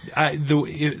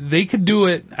 They could do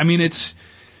it. I mean, it's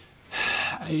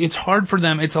hard for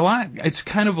them. It's a lot. It's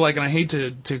kind of like, and I hate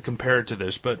to compare it to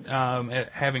this, but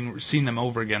having seen them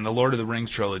over again, the Lord of the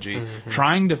Rings trilogy,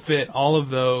 trying to fit all of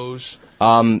those.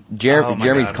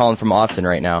 Jeremy's God. calling from Austin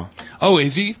right now. Oh,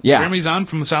 is he? Yeah. Jeremy's on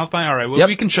from South by? All right, well, Yep.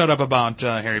 we can shut up about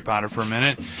Harry Potter for a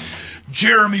minute.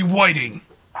 Jeremy Whiting,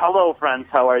 Hello, friends.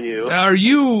 How are you? are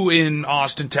you in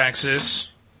Austin, Texas?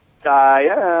 I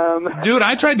am. Dude,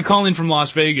 I tried to call in from Las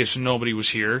Vegas and nobody was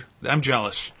here. I'm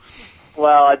jealous.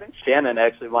 Well, I think Shannon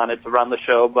actually wanted to run the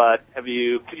show, but could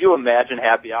you imagine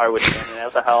Happy Hour with Shannon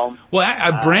at the helm?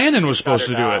 Well, Brandon was supposed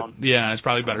to shut do her it. down. Yeah, it's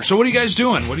probably better. So what are you guys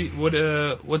doing?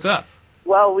 What's up?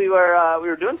 Well, we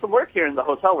were doing some work here in the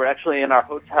hotel. We're actually in our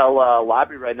hotel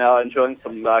lobby right now, enjoying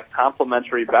some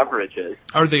complimentary beverages.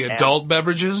 Are they adult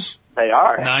beverages? They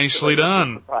are Nicely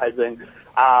done. surprising.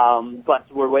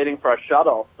 But we're waiting for a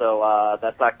shuttle, so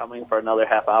that's not coming for another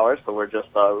half hour. So we're just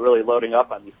really loading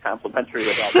up on these complimentary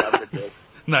adult beverages.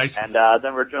 Nice. And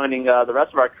then we're joining the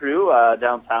rest of our crew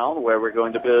downtown, where we're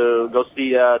going to go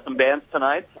see some bands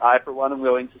tonight. I, for one, am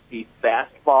going to see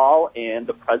Fastball and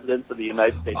the Presidents of the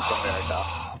United States of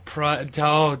America.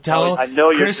 Tell I know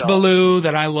you're Chris jealous. Ballou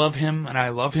that I love him and I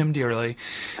love him dearly.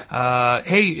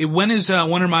 Hey, when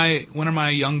are my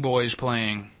young boys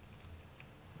playing?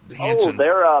 Hanson. Oh,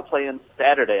 they're playing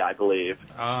Saturday, I believe.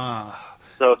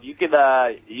 So if you could,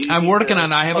 I'm working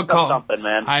on. I have a hook up call. Something,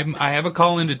 man. I have a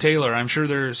call into Taylor. I'm sure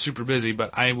they're super busy,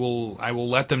 but I will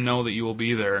let them know that you will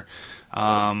be there.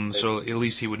 So at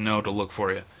least he would know to look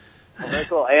for you. Very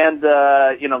cool. And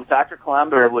Dr.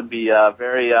 Columbia would be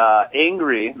very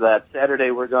angry that Saturday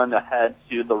we're going to head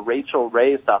to the Rachel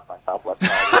Ray South by Southwest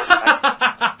party.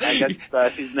 I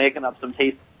guess she's making up some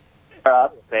taste for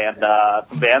us, and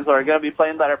some bands are going to be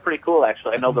playing that are pretty cool,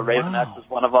 actually. I know the Ravenettes is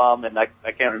one of them, and I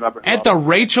can't remember. who At the else.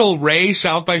 Rachel Ray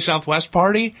South by Southwest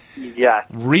party? Yeah.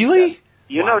 Really?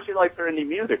 You know she likes her indie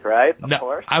music, right? Of No,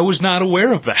 course. I was not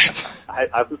aware of that.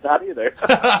 I was not either.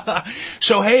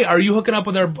 So, hey, are you hooking up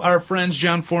with our friends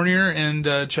John Fournier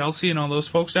and Chelsea and all those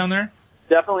folks down there?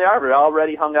 Definitely are. We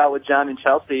already hung out with John and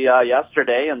Chelsea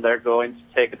yesterday, and they're going to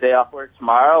take a day off work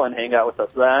tomorrow and hang out with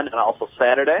us then, and also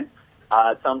Saturday.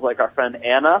 It sounds like our friend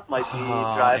Anna might be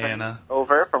driving Anna.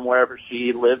 over from wherever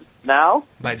she lives now.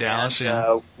 By Dallas, And,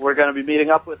 yeah. we're going to be meeting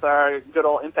up with our good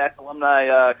old Impact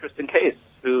alumni, Kristen Case,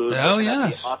 who's Oh, at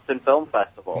yes. the Austin Film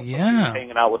Festival. Yeah. She's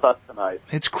hanging out with us tonight.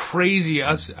 It's crazy.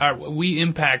 We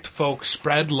Impact folks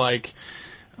spread like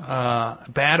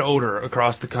bad odor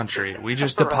across the country. We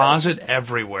just deposit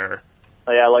everywhere.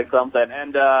 Yeah, like something.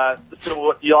 And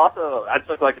so you also, I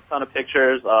took like a ton of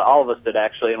pictures. All of us did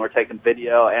actually, and we're taking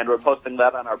video, and we're posting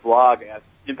that on our blog at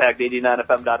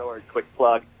impact89fm.org. Quick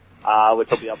plug, which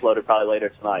will be uploaded probably later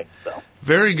tonight. So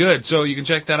Very good. So you can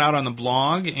check that out on the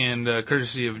blog, and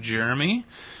courtesy of Jeremy.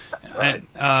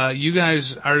 You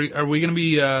guys, are we going to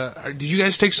be? Did you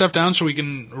guys take stuff down so we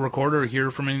can record or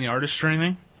hear from any of the artists or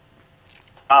anything?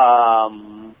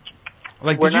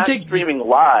 Like, we're did you not take streaming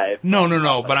live.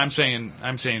 No. But I'm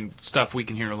saying stuff we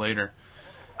can hear later.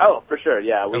 Oh, for sure.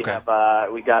 Yeah, we Okay.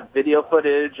 have we got video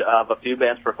footage of a few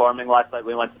bands performing last night.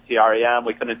 We went to see REM.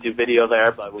 We couldn't do video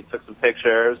there, but we took some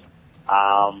pictures.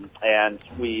 And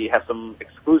we have some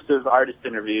exclusive artist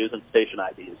interviews and station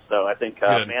IDs. So I think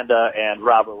Good. Amanda and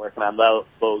Rob are working on those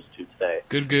two today.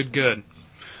 Good.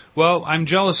 Well, I'm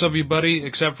jealous of you, buddy,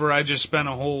 except for I just spent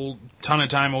a whole ton of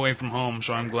time away from home,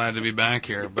 so I'm glad to be back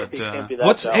here. But Can't be that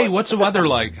what's jealous. the weather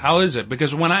like? How is it?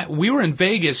 Because when we were in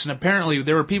Vegas, and apparently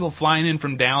there were people flying in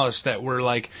from Dallas that were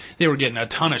like, they were getting a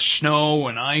ton of snow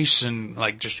and ice and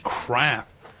like just crap.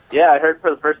 Yeah, I heard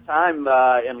for the first time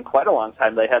in quite a long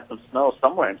time they had some snow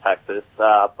somewhere in Texas,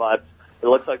 but it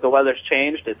looks like the weather's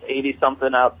changed. It's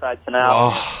 80-something outside tonight.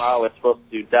 Oh. Tomorrow it's supposed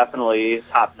to definitely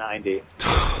top 90.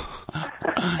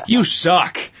 You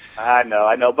suck. I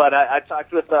know. But I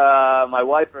talked with my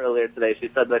wife earlier today. She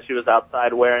said that she was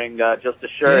outside wearing just a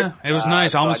shirt. Yeah, it was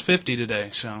nice. Almost 50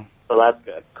 today, so. So that's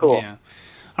good. Cool. Yeah.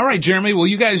 All right, Jeremy. Well,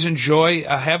 you guys enjoy.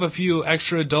 Have a few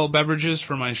extra adult beverages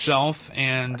for myself,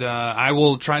 and I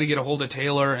will try to get a hold of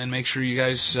Taylor and make sure you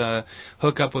guys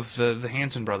hook up with the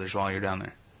Hanson brothers while you're down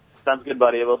there. Sounds good,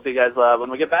 buddy. We'll see you guys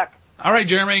when we get back. All right,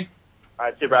 Jeremy. All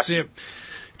right, see you, Brock. See you.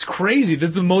 It's crazy. This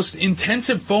is the most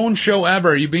intensive phone show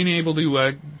ever. You being able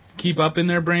to keep up in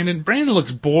there, Brandon? Brandon looks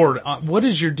bored. What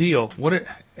is your deal?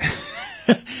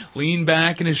 Lean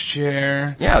back in his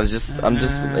chair. Yeah, I'm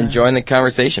just enjoying the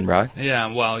conversation, bro. Yeah,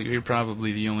 well, you're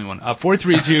probably the only one.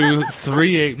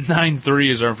 432-3893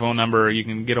 is our phone number. You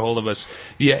can get a hold of us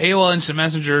via AOL Instant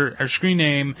Messenger. Our screen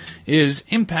name is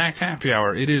Impact Happy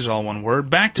Hour. It is all one word.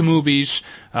 Back to movies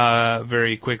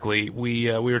very quickly. We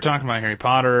were talking about Harry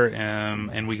Potter,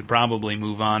 and we could probably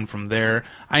move on from there.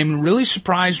 I'm really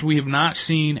surprised we have not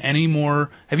seen any more.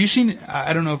 Have you seen,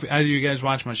 I don't know if either of you guys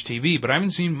watch much TV, but I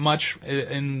haven't seen much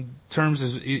in terms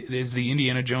is the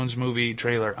Indiana Jones movie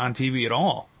trailer on TV at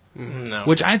all. No.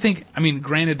 Which I think,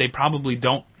 granted, they probably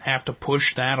don't have to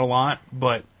push that a lot,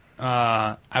 but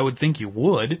I would think you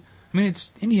would.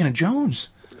 It's Indiana Jones.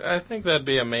 I think that'd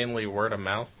be a mainly word of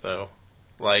mouth, though.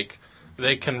 Like,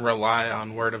 they can rely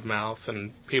on word of mouth,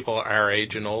 and people our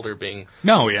age and older being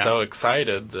so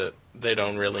excited that they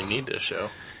don't really need to show.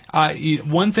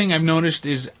 One thing I've noticed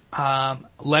is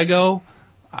Lego.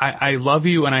 I love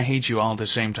you and I hate you all at the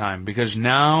same time, because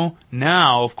now,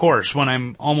 of course, when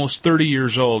I'm almost 30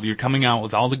 years old, you're coming out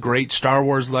with all the great Star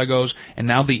Wars Legos and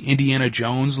now the Indiana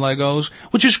Jones Legos,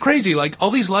 which is crazy. Like,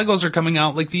 all these Legos are coming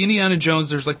out, like the Indiana Jones,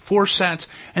 there's like 4 sets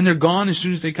and they're gone as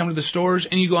soon as they come to the stores,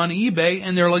 and you go on eBay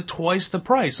and they're like twice the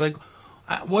price. Like,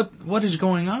 what is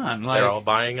going on? Like, they're all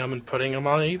buying them and putting them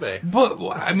on eBay. But,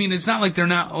 it's not like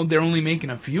they're only making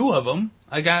a few of them.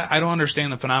 Like, I don't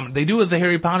understand the phenomenon. They do it with the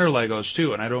Harry Potter Legos,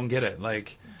 too, and I don't get it.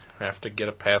 Like, I have to get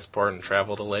a passport and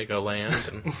travel to Legoland.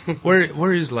 And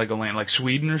where is Legoland? Like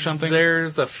Sweden or something?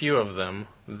 There's a few of them.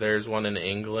 There's one in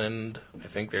England. I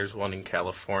think there's one in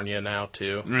California now,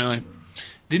 too. Really?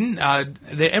 Didn't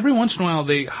they every once in a while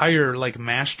they hire like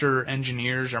master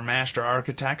engineers or master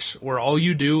architects where all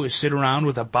you do is sit around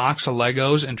with a box of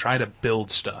Legos and try to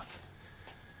build stuff?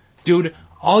 Dude,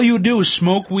 all you do is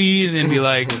smoke weed and be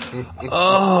like,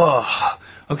 oh,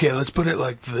 okay, let's put it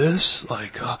like this.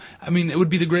 Like, it would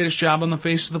be the greatest job on the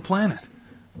face of the planet.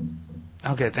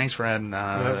 Okay, thanks for adding.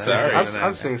 Sorry.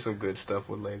 I've seen some good stuff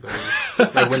with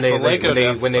Legos. Like when they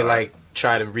like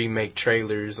try to remake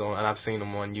trailers and I've seen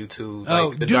them on YouTube.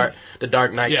 Like the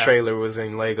Dark Knight trailer was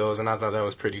in Legos, and I thought that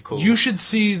was pretty cool. You should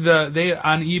see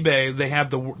on eBay. They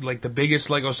have the biggest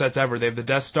Lego sets ever. They have the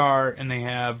Death Star and they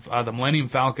have the Millennium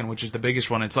Falcon, which is the biggest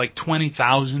one. It's like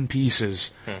 20,000 pieces.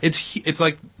 It's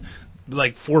like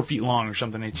 4 feet long or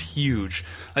something. It's huge.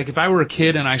 Like, if I were a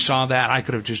kid and I saw that, I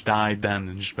could have just died then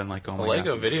and just been like, oh my god.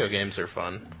 Lego video games are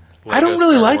fun. I don't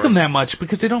really like them that much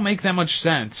because they don't make that much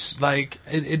sense. Like,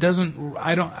 it doesn't,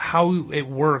 how it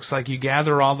works. Like, you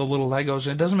gather all the little Legos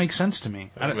and it doesn't make sense to me.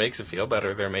 It makes it feel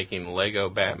better. They're making Lego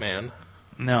Batman.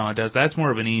 No, it does. That's more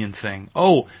of an Ian thing.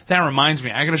 Oh, that reminds me.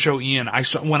 I gotta show Ian. I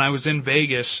saw when I was in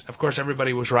Vegas. Of course,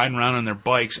 everybody was riding around on their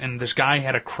bikes, and this guy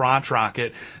had a crotch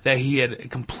rocket that he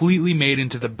had completely made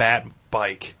into the Bat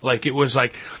bike. Like, it was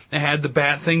like it had the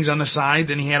bat things on the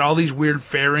sides, and he had all these weird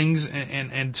fairings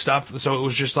and stuff. So it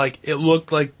was just like it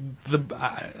looked like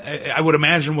I would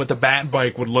imagine what the Bat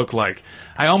bike would look like.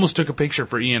 I almost took a picture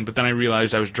for Ian, but then I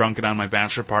realized I was drunk and on my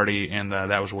bachelor party, and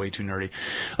that was way too nerdy.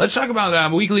 Let's talk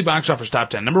about weekly box office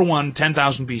top 10. Number 1,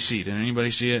 10,000 BC. Did anybody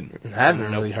see it? I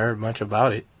haven't really heard much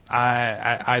about it.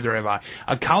 Either have I.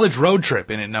 A College Road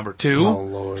Trip in at number 2. Oh,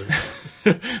 Lord.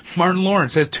 Martin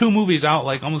Lawrence has 2 movies out,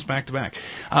 like, almost back to back.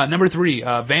 Number 3,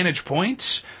 Vantage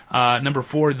Point. Number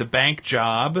 4, The Bank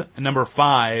Job. Number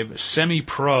 5,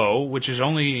 Semi-Pro, which is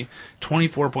only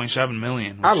 $24.7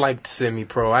 million. I liked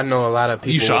Semi-Pro. I know a lot of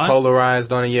people were saw it?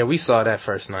 polarized on it. Yeah, we saw that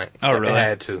first night. Oh, really? I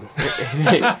had to.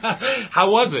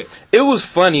 How was it? It was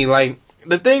funny. Like,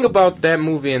 the thing about that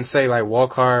movie and say like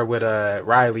Walk Hard with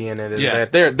Riley in it is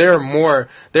that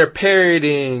they're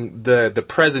parodying the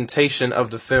presentation of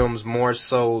the films more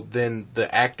so than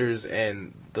the actors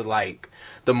and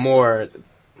the more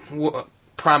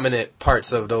prominent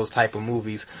parts of those type of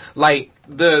movies. Like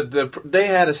they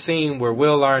had a scene where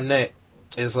Will Arnett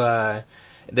is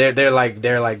they're like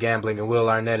gambling, and Will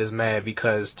Arnett is mad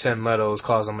because Tim Meadows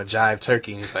calls him a jive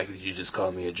turkey. And he's like, "Did you just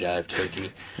call me a jive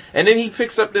turkey?" And then he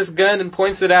picks up this gun and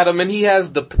points it at him, and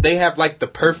they have like the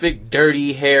perfect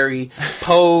dirty, hairy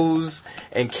pose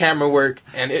and camera work,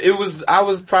 and I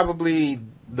was probably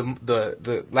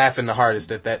the laughing the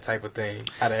hardest at that type of thing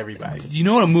out of everybody. You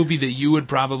know what a movie that you would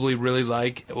probably really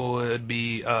like would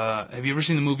be? Have you ever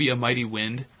seen the movie A Mighty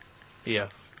Wind?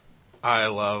 Yes. I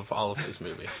love all of his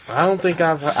movies. I don't think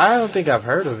I've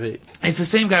heard of it. It's the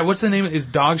same guy. What's the name? Is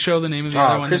Dog Show the name of the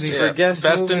other one? Christopher Guest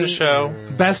Best movie? in Show.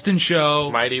 Best in Show.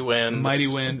 Mighty Wind.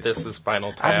 This is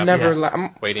Spinal Tap. I've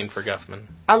never. Waiting for Guffman.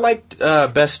 I liked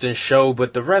Best in Show,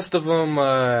 but the rest of them,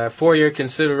 For Your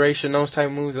Consideration, those type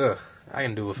of movies, I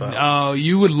can do without. Oh,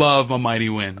 you would love A Mighty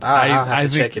Wind. I'll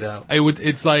have to check it out.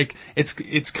 It's like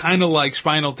it's kind of like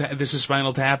Spinal Tap. This is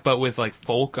Spinal Tap, but with like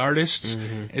folk artists.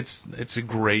 Mm-hmm. It's a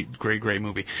great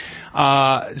movie.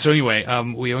 So anyway,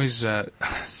 we always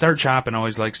Start Chopping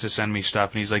always likes to send me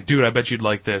stuff, and he's like, "Dude, I bet you'd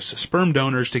like this: sperm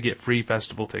donors to get free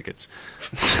festival tickets."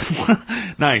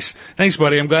 Nice, thanks,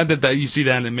 buddy. I'm glad that you see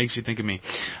that and it makes you think of me.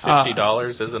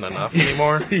 $50 isn't enough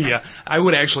anymore. Yeah, I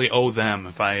would actually owe them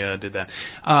if I did that.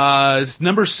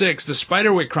 Number 6, The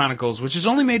Spiderwick Chronicles, which has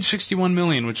only made $61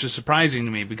 million, which is surprising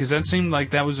to me because that seemed like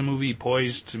that was a movie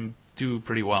poised to do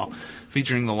pretty well,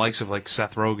 featuring the likes of like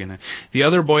Seth Rogen. The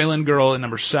Other Boylan Girl at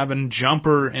number 7,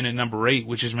 Jumper in at number 8,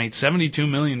 which has made $72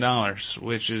 million,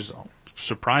 which is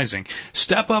surprising.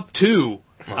 Step Up 2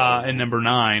 at number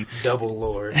 9. Double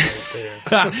Lord right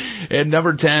there. At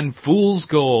number 10, Fool's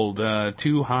Gold,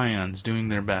 2 Hyons doing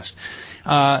their best.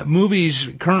 Movies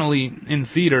currently in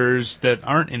theaters that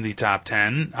aren't in the top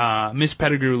 10. Miss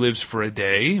Pettigrew Lives for a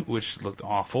Day, which looked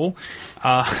awful.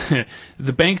 The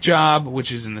Bank Job,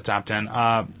 which is in the top 10.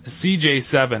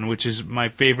 CJ7, which is my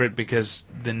favorite because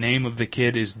the name of the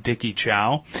kid is Dickie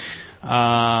Chow.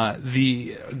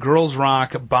 The Girls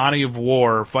Rock, Body of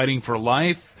War, Fighting for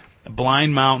Life.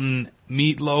 Blind Mountain,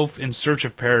 Meatloaf, In Search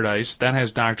of Paradise. That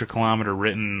has Dr. Kilometer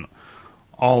written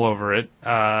all over it.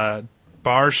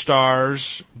 Bar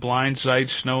Stars, Blind Sight,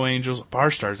 Snow Angels. Bar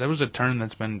Stars, that was a term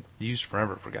that's been used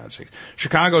forever, for God's sake.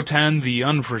 Chicago 10, The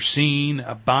Unforeseen,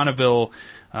 Bonneville,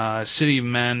 City of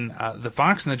Men. The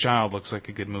Fox and the Child looks like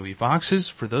a good movie. Foxes,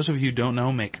 for those of you who don't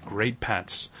know, make great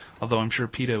pets. Although I'm sure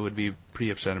PETA would be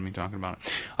pretty upset at me talking about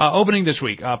it. Opening this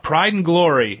week, Pride and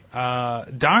Glory.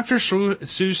 Dr.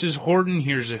 Seuss's Horton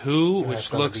Hears a Who,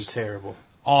 which looks terrible.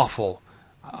 Awful.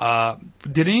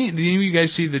 Did any of you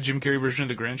guys see the Jim Carrey version of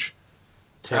The Grinch?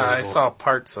 I saw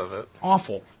parts of it.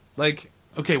 Awful. Like,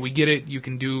 okay, we get it. You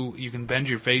can bend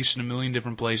your face in a million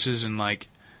different places and like.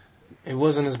 It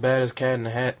wasn't as bad as Cat in the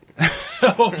Hat.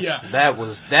 Oh yeah. That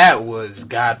was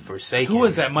godforsaken. Who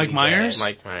was that? Mike Myers?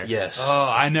 Mike Myers. Yes. Oh,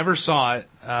 I never saw it,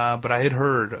 but I had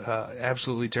heard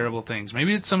absolutely terrible things.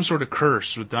 Maybe it's some sort of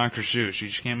curse with Dr. Seuss. You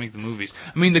just can't make the movies.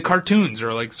 I mean, the cartoons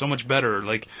are like so much better.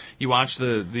 Like you watch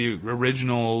the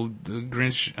original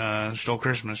Grinch Stole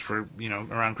Christmas for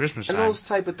around Christmas time. And those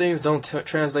type of things don't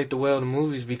translate well to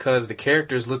movies because the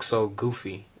characters look so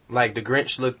goofy. Like the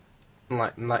Grinch looked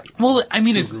like well, I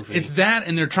mean, goofy. it's that,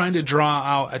 and they're trying to draw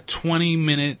out a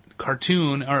 20-minute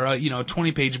cartoon or a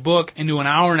 20-page book into an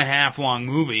hour-and-a-half long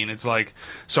movie, and it's like,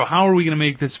 so how are we going to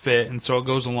make this fit? And so it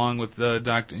goes along with the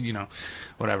doctor,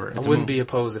 whatever. I wouldn't be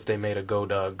opposed if they made a Go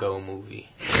Dog Go movie.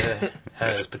 It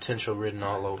has potential written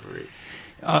all over it.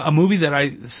 A movie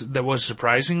that was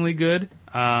surprisingly good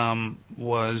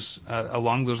was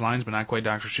along those lines, but not quite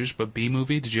Dr. Seuss, but B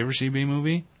Movie. Did you ever see B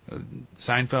Movie?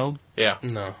 Seinfeld? Yeah.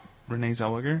 No. Renee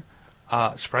Zellweger.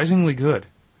 Surprisingly good.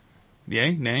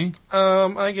 Yay? Nay?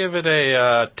 I give it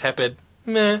a tepid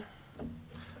meh.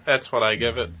 That's what I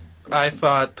give it. I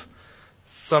thought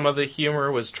some of the humor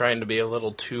was trying to be a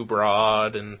little too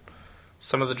broad, and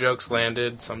some of the jokes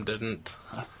landed, some didn't.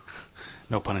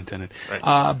 No pun intended.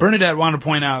 Right. Bernadette wanted to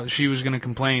point out she was going to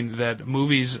complain that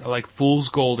movies like Fool's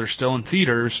Gold are still in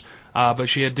theaters but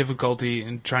she had difficulty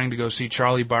in trying to go see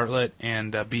Charlie Bartlett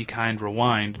and Be Kind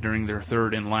Rewind during their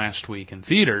third and last week in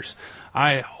theaters.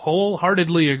 I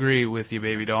wholeheartedly agree with you,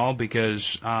 baby doll,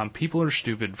 because people are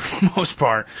stupid for the most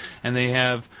part, and they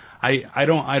have. I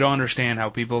don't understand how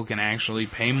people can actually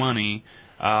pay money.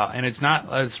 And it's not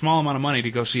a small amount of money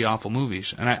to go see awful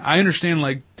movies. And I understand,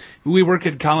 like, we work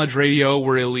at college radio,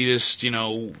 we're elitist, you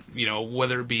know,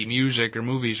 whether it be music or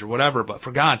movies or whatever, but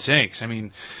for God's sakes, I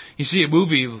mean, you see a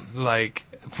movie like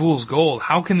Fool's Gold,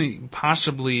 how can they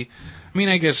possibly, I mean,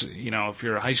 I guess, you know, if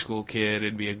you're a high school kid,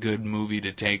 it'd be a good movie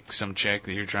to take some chick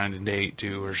that you're trying to date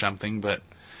to or something, but...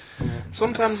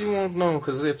 Sometimes you won't know,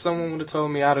 because if someone would have told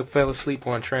me I'd have fell asleep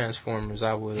on Transformers,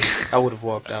 I would have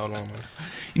walked out on it.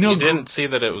 You know, You didn't see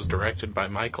that it was directed by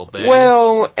Michael Bay.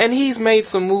 Well, and he's made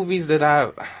some movies that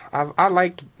I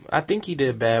liked. I think he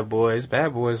did Bad Boys.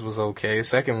 Bad Boys was okay. The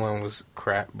second one was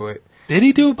crap, but... Did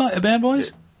he do Bad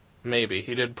Boys? Maybe.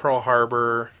 He did Pearl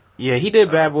Harbor, Yeah, he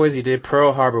did Bad Boys. He did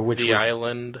Pearl Harbor, which The was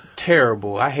Island.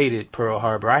 terrible. I hated Pearl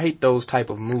Harbor. I hate those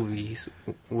type of movies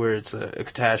where it's a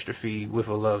catastrophe with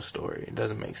a love story. It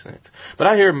doesn't make sense. But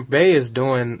I hear Bay is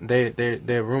doing.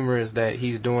 Their rumor is that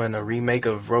he's doing a remake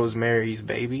of Rosemary's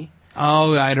Baby.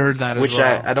 Oh, I'd heard that as Which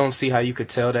well. I don't see how you could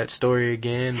tell that story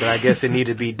again, but I guess it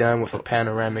needed to be done with a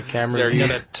panoramic camera. They're view.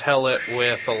 going to tell it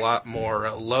with a lot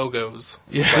more logos.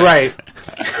 Right.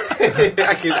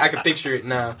 I can picture it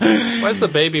now. Why is the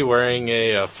baby wearing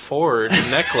a Ford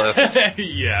necklace?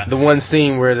 Yeah. The one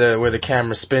scene where the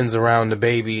camera spins around the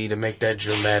baby to make that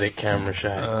dramatic camera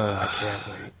shot. I can't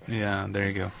wait. Yeah, there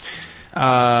you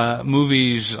go.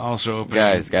 Movies also open.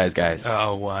 Guys.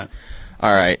 Oh, what?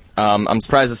 All right. I'm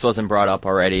surprised this wasn't brought up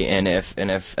already, and if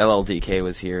LLDK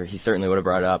was here, he certainly would have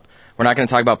brought it up. We're not going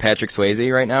to talk about Patrick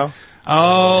Swayze right now.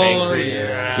 Oh, Angry.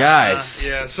 yeah. Guys.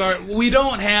 Yeah, sorry. We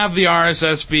don't have the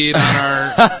RSS feed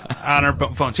on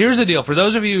our phones. Here's the deal. For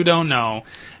those of you who don't know,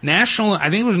 I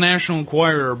think it was National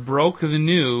Enquirer broke the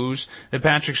news that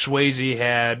Patrick Swayze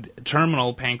had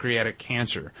terminal pancreatic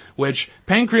cancer, which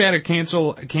pancreatic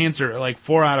cancer, like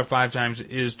 4 out of 5 times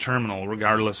is terminal,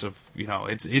 regardless of, you know,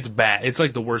 it's bad. It's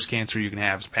like the worst cancer you can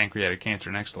have is pancreatic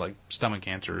cancer next to like stomach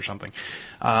cancer or something.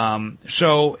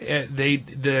 So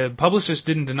the publicist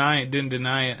didn't deny it,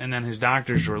 and then his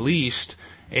doctors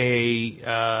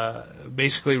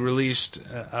basically released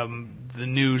the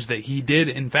news that he did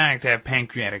in fact have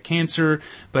pancreatic cancer,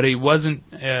 but he wasn't.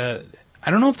 I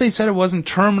don't know if they said it wasn't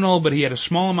terminal, but he had a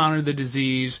small amount of the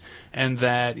disease, and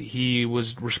that he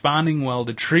was responding well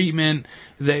to treatment.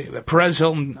 Perez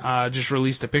Hilton just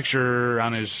released a picture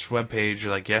on his webpage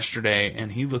like yesterday,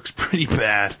 and he looks pretty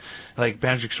bad. Like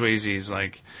Patrick Swayze's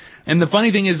like. And the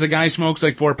funny thing is, the guy smokes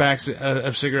like 4 packs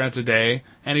of cigarettes a day,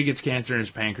 and he gets cancer in his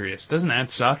pancreas. Doesn't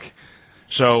that suck?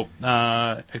 So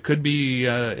it could be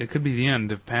the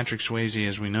end of Patrick Swayze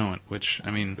as we know it. Which,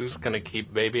 I mean, Who's going to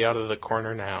keep baby out of the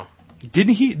corner now?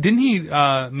 didn't he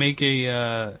make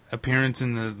a appearance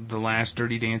in the last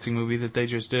Dirty Dancing movie that they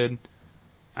just did?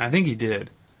 I think he did,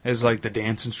 as like the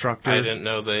dance instructor. I didn't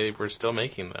know they were still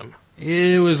making them.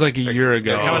 It was like a year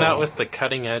ago. They're coming out with the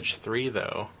Cutting Edge 3,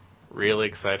 though. Really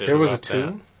excited There was a about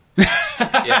 2?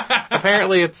 that. Yeah.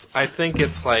 Apparently I think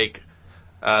it's like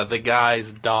the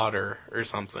guy's daughter or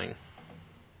something.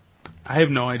 I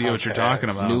have no idea what you're talking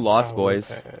about. New Lost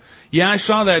Boys. Okay. Yeah, I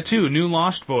saw that too. New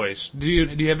Lost Boys. Do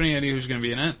you have any idea who's going to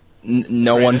be in it?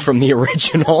 No one from the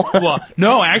original. Well,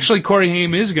 no, actually, Corey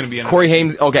Haim is going to be in it. Corey Haim,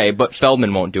 okay, but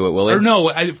Feldman won't do it, will he? Or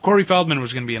no, Corey Feldman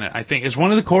was going to be in it. I think it's one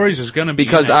of the Coreys is going to be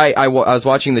Because in it. I was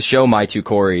watching the show My Two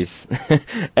Coreys,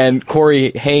 and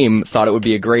Corey Haim thought it would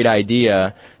be a great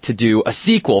idea to do a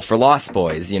sequel for Lost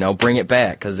Boys, you know, bring it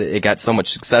back, because it got so much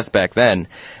success back then.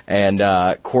 And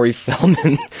Corey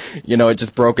Feldman, you know, it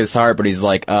just broke his heart, but he's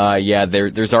like, yeah,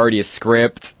 there's already a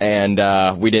script, and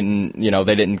they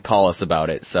didn't call us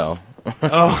about it, so...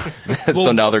 Oh,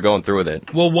 so now they're going through with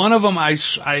it. well, one of them I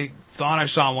thought I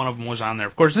saw one of them was on there.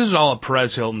 Of course, this is all at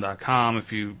PerezHilton.com.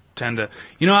 If you tend to,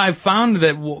 I found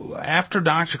that after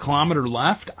Dr. Kilometer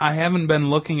left, I haven't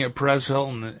been looking at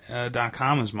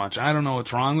PerezHilton.com as much. I don't know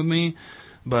what's wrong with me,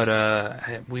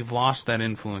 but we've lost that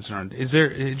influence.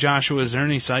 Joshua, is there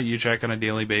any site you check on a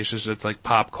daily basis that's like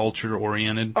pop culture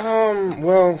oriented?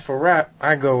 Well, for rap,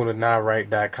 I go to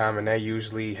NotRight.com, and that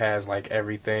usually has like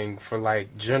everything for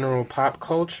like general pop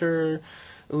culture.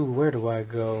 Ooh, where do I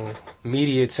go?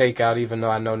 Media Takeout, even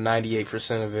though I know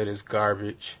 98% of it is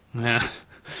garbage. Yeah,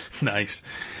 nice.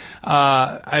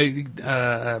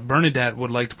 Bernadette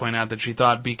would like to point out that she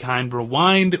thought Be Kind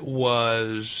Rewind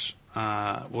was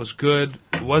was good.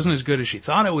 It wasn't as good as she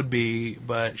thought it would be,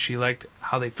 but she liked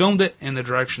how they filmed it and the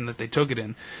direction that they took it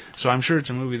in. So I'm sure it's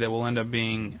a movie that will end up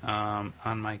being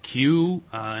on my queue,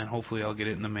 and hopefully I'll get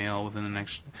it in the mail within the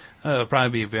next. It'll probably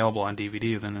be available on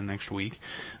DVD within the next week.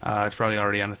 It's probably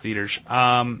already on the theaters.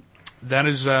 That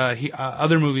is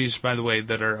other movies, by the way,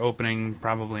 that are opening,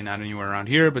 probably not anywhere around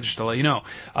here, but just to let you know.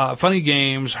 Funny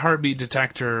Games, Heartbeat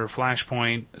Detector,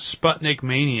 Flashpoint, Sputnik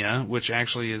Mania, which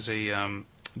actually is a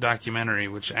documentary,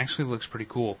 which actually looks pretty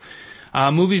cool.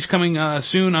 Movies coming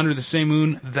soon under the same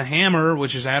moon. The Hammer,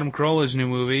 which is Adam Carolla's new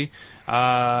movie.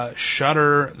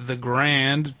 Shudder, The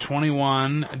Grand,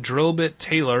 21, Drillbit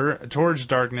Taylor, Towards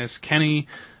Darkness, Kenny,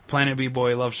 Planet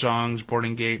B-Boy, Love Songs,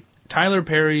 Boarding Gate, Tyler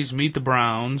Perry's Meet the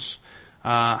Browns.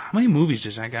 How many movies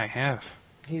does that guy have?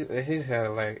 He's had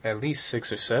like at least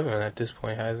 6 or 7 at this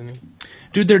point, hasn't he?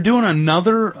 Dude, they're doing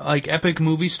another like epic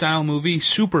movie style movie,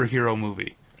 superhero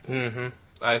movie. Mm-hmm.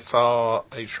 I saw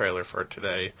a trailer for it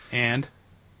today. And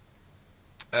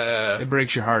it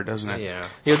breaks your heart, doesn't it? Yeah.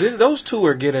 Yeah, those two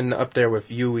are getting up there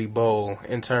with Yui Bowl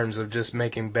in terms of just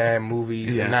making bad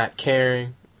movies and not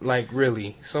caring. Like,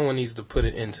 really, someone needs to put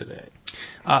it into that.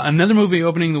 Another movie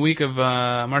opening the week of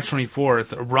March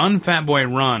 24th, Run, Fat Boy,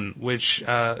 Run, which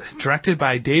directed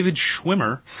by David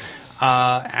Schwimmer,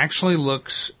 actually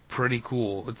looks pretty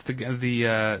cool. It's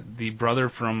the brother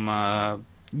from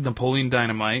Napoleon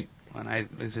Dynamite.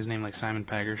 Is his name like Simon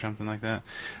Pegg or something like that?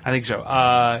 I think so.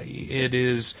 It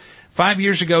is 5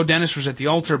 years ago, Dennis was at the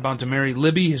altar about to marry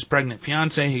Libby, his pregnant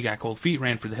fiancée. He got cold feet,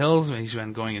 ran for the hills, and he's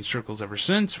been going in circles ever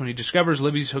since. When he discovers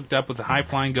Libby's hooked up with a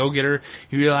high-flying go-getter,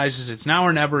 he realizes it's now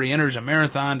or never. He enters a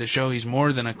marathon to show he's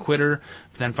more than a quitter,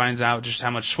 but then finds out just how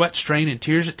much sweat, strain, and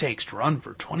tears it takes to run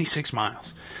for 26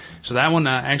 miles. So that one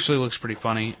actually looks pretty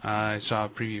funny. I saw a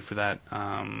preview for that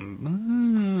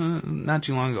not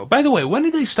too long ago. By the way, when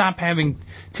did they stop having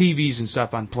TVs and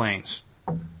stuff on planes?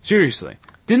 Seriously.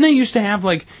 Didn't they used to have,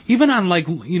 like, even on, like,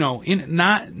 you know,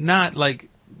 not like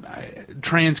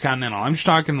transcontinental. I'm just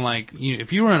talking, like,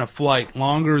 if you were on a flight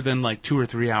longer than, like, 2 or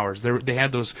 3 hours, they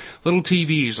had those little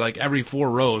TVs, like, every 4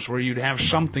 rows where you'd have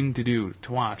something to do,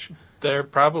 to watch. They're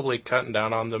probably cutting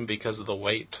down on them because of the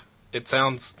weight. It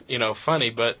sounds, funny,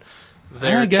 but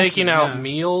they're taking out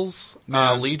meals.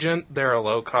 Allegiant, they're a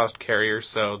low-cost carrier,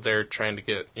 so they're trying to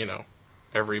get,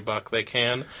 every buck they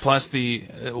can. Plus the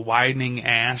widening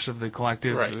ass of the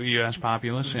collective U.S.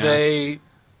 populace. Yeah.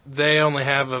 They only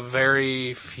have a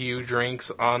very few drinks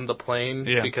on the plane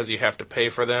because you have to pay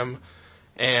for them.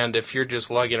 And if you're just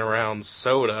lugging around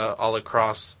soda all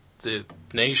across the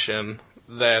nation,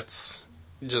 that's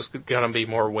just going to be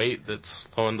more weight that's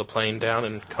slowing the plane down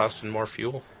and costing more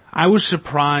fuel. I was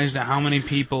surprised at how many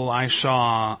people I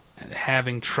saw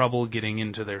having trouble getting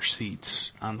into their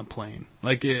seats on the plane.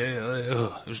 Like, it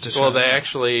was just... Well, they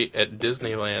actually, at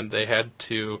Disneyland, they had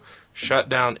to shut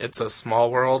down It's a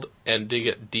Small World and dig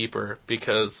it deeper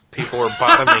because people were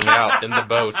bottoming out in the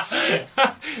boats.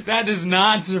 That does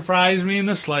not surprise me in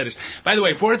the slightest. By the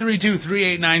way,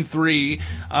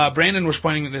 432-3893, Brandon was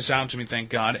pointing this out to me, thank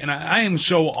God, and I am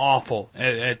so awful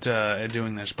at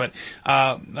doing this. But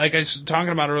like I was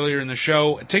talking about earlier in the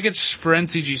show, tickets for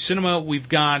NCG Cinema, we've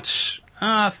got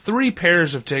 3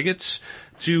 pairs of tickets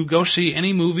to go see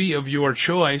any movie of your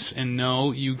choice. And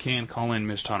no, you can't call in,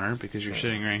 Miss Hunter, because you're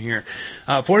sitting right here.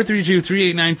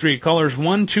 432-3893, callers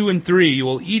 1, 2, and 3. You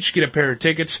will each get a pair of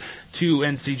tickets to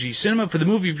NCG Cinema for the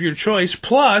movie of your choice.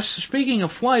 Plus, speaking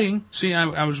of flighting, see,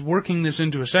 I was working this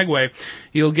into a segue.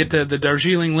 You'll get the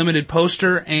Darjeeling Limited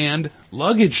poster and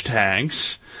luggage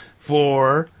tags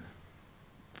for...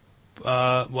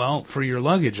 for your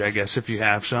luggage, I guess, if you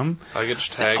have some. Luggage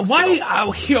tags.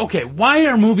 Why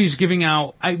are movies giving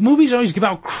out... movies always give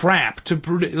out crap to...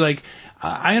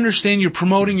 I understand you're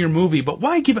promoting your movie, but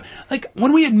why give... Like,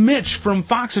 when we had Mitch from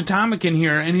Fox Atomic in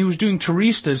here, and he was doing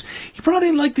Turistas, he brought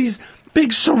in, like, these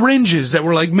big syringes that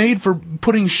were, like, made for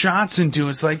putting shots into.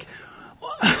 It's like...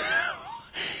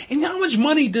 And how much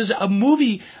money does a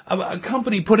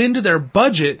company put into their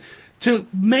budget to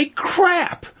make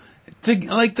crap?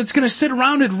 That's going to sit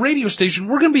around at a radio station.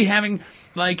 We're going to be having,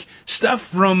 stuff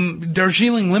from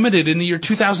Darjeeling Limited in the year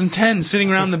 2010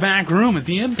 sitting around the back room at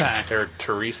the Impact. They're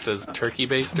Turistas turkey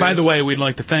basters. By the way, we'd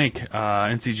like to thank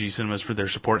NCG Cinemas for their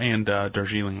support and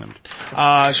Darjeeling Limited.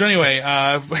 So anyway,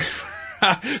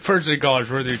 first day callers,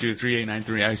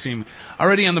 432-3893. I seem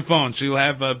already on the phone, so you'll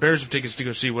have pairs of tickets to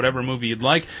go see whatever movie you'd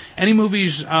like. Any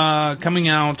movies coming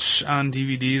out on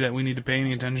DVD that we need to pay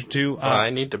any attention to?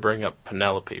 I need to bring up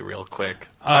Penelope real quick.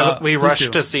 We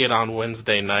rushed to see it on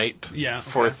Wednesday night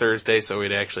for Thursday, so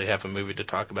we'd actually have a movie to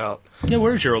talk about. Yeah,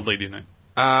 where's your old lady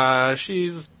tonight?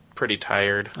 She's pretty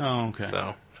tired. Oh, okay.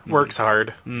 So Works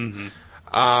hard.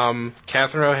 Mm-hmm.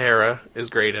 Catherine O'Hara is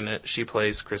great in it. She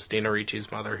plays Christina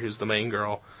Ricci's mother, who's the main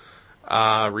girl.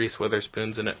 Reese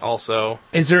Witherspoon's in it also.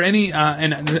 Is there any,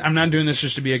 and I'm not doing this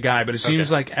just to be a guy, but it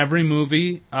seems like every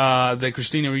movie that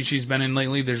Christina Ricci's been in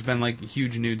lately, there's been like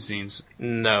huge nude scenes.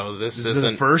 No, this Is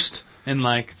isn't. the first in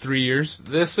like 3 years?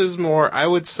 This is more, I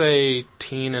would say,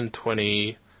 teen and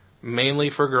 20, mainly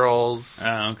for girls.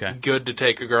 Oh, okay. Good to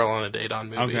take a girl on a date on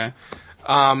movie. Okay.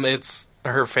 It's,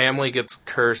 her family gets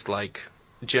cursed like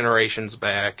generations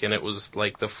back, and it was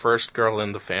like the first girl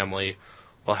in the family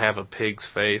will have a pig's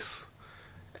face.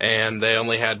 And they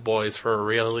only had boys for a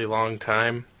really long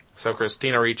time. So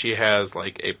Christina Ricci has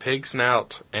like a pig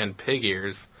snout and pig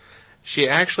ears. She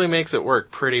actually makes it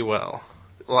work pretty well.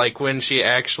 Like when she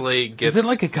actually gets... Is it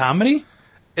like a comedy?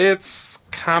 It's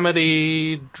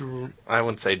comedy, I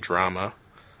wouldn't say drama.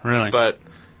 Really? But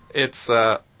it's,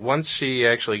 once she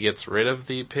actually gets rid of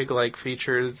the pig-like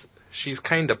features, she's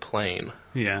kind of plain.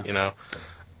 Yeah. You know?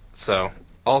 So,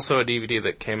 also a DVD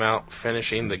that came out,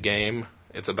 Finishing the Game.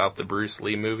 It's about the Bruce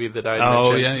Lee movie that I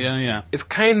mentioned. Oh, yeah. It's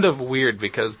kind of weird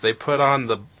because they put on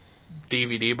the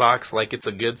DVD box like it's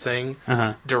a good thing.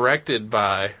 Directed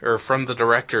by, or from the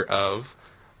director of,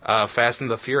 Fast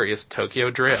and the Furious, Tokyo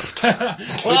Drift.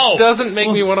 Which doesn't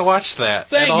make me want to watch that.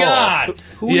 Thank at all. God!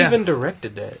 Who even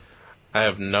directed that? I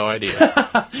have no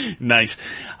idea. Nice.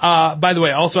 By the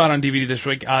way, also out on DVD this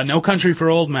week, No Country for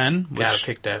Old Men. Gotta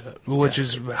pick that up. Which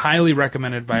is highly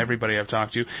recommended by everybody I've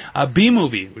talked to.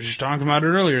 B-Movie, which was talking about it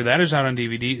earlier, that is out on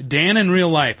DVD. Dan in Real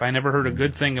Life, I never heard a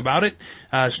good thing about it.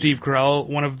 Steve Carell,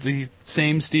 one of the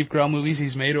same Steve Carell movies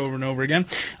he's made over and over again.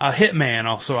 Hitman,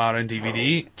 also out on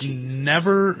DVD.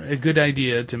 Never a good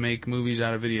idea to make movies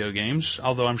out of video games,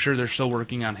 although I'm sure they're still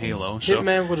working on Halo. So.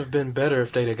 Hitman would have been better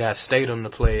if they'd have got Statham to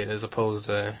play it as opposed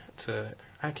to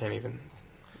I can't even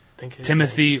think his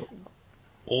Timothy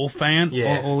Olyphant?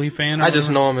 Yeah. Olyphant? I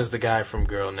just know him as the guy from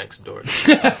Girl Next Door.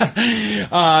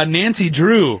 Nancy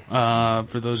Drew,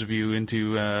 for those of you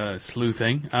into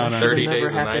sleuthing. 30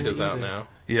 Days a Night is out now.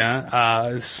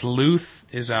 Yeah, Sleuth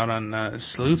is out on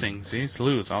Sleuthing. See,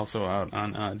 Sleuth also out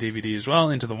on DVD as well.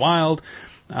 Into the Wild.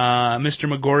 Mr.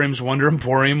 Megorium's Wonder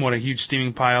Emporium, what a huge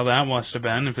steaming pile that must have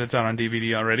been, if it's out on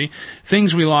DVD already.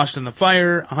 Things We Lost in the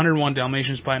Fire, 101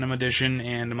 Dalmatians Platinum Edition,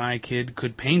 and My Kid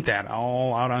Could Paint That,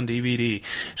 all out on DVD.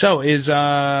 So, as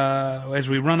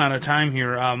we run out of time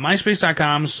here,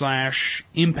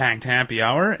 myspace.com/Impact Happy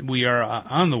Hour. We are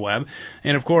on the web.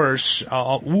 And of course,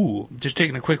 just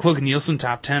taking a quick look at Nielsen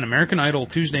Top 10, American Idol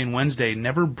Tuesday and Wednesday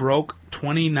never broke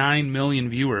 29 million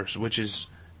viewers, which is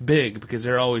big because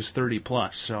they're always 30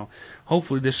 plus. So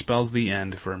hopefully this spells the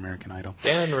end for American Idol.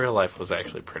 Dan in Real Life was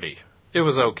actually pretty. It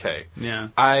was okay. Yeah.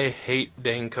 I hate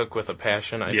Dane Cook with a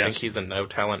passion. I think he's a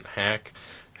no-talent hack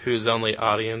whose only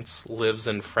audience lives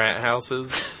in frat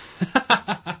houses.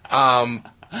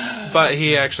 But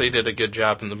he actually did a good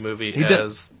job in the movie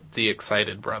as the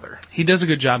excited brother. He does a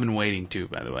good job in Waiting too,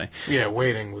 by the way. Yeah,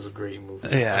 Waiting was a great movie.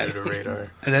 Yeah. Under the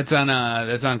radar. That's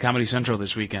on Comedy Central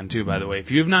this weekend too, by the way.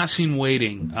 If you have not seen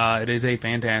Waiting, it is a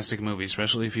fantastic movie,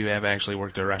 especially if you have actually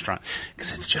worked at a restaurant,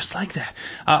 because it's just like that.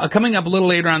 Coming up a little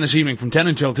later on this evening from 10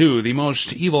 until 2, the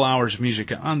most evil hours of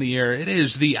music on the air. It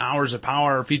is the Hours of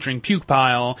Power featuring Puke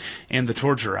Pile and The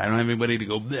Torture. I don't have anybody to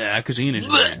go bleh, because Ian is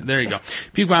there. There you go.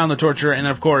 Puke Pile and The Torture, and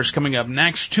then of course coming up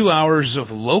next, 2 hours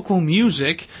of local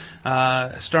music.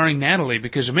 Starring Natalie,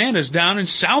 because Amanda's down in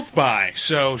South by,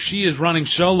 so she is running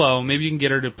solo. Maybe you can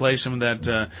get her to play some of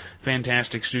that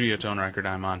fantastic Studio Tone record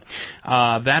I'm on.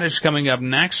 That is coming up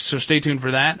next, so stay tuned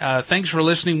for that. Thanks for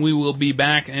listening. We will be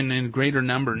back in greater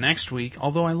number next week,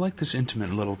 although I like this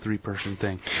intimate little 3-person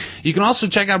thing. You can also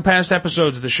check out past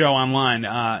episodes of the show online,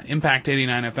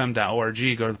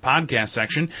 impact89fm.org. Go to the podcast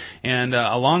section, and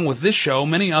along with this show,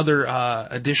 many other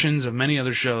editions of many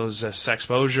other shows,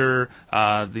 Sexposure,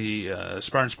 the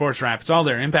Spartan Sports Rap. It's all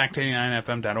there,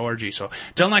 impact89fm.org. So,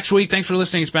 till next week, thanks for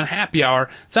listening. It's been Happy Hour.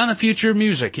 It's on the future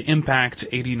music, Impact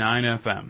 89 FM.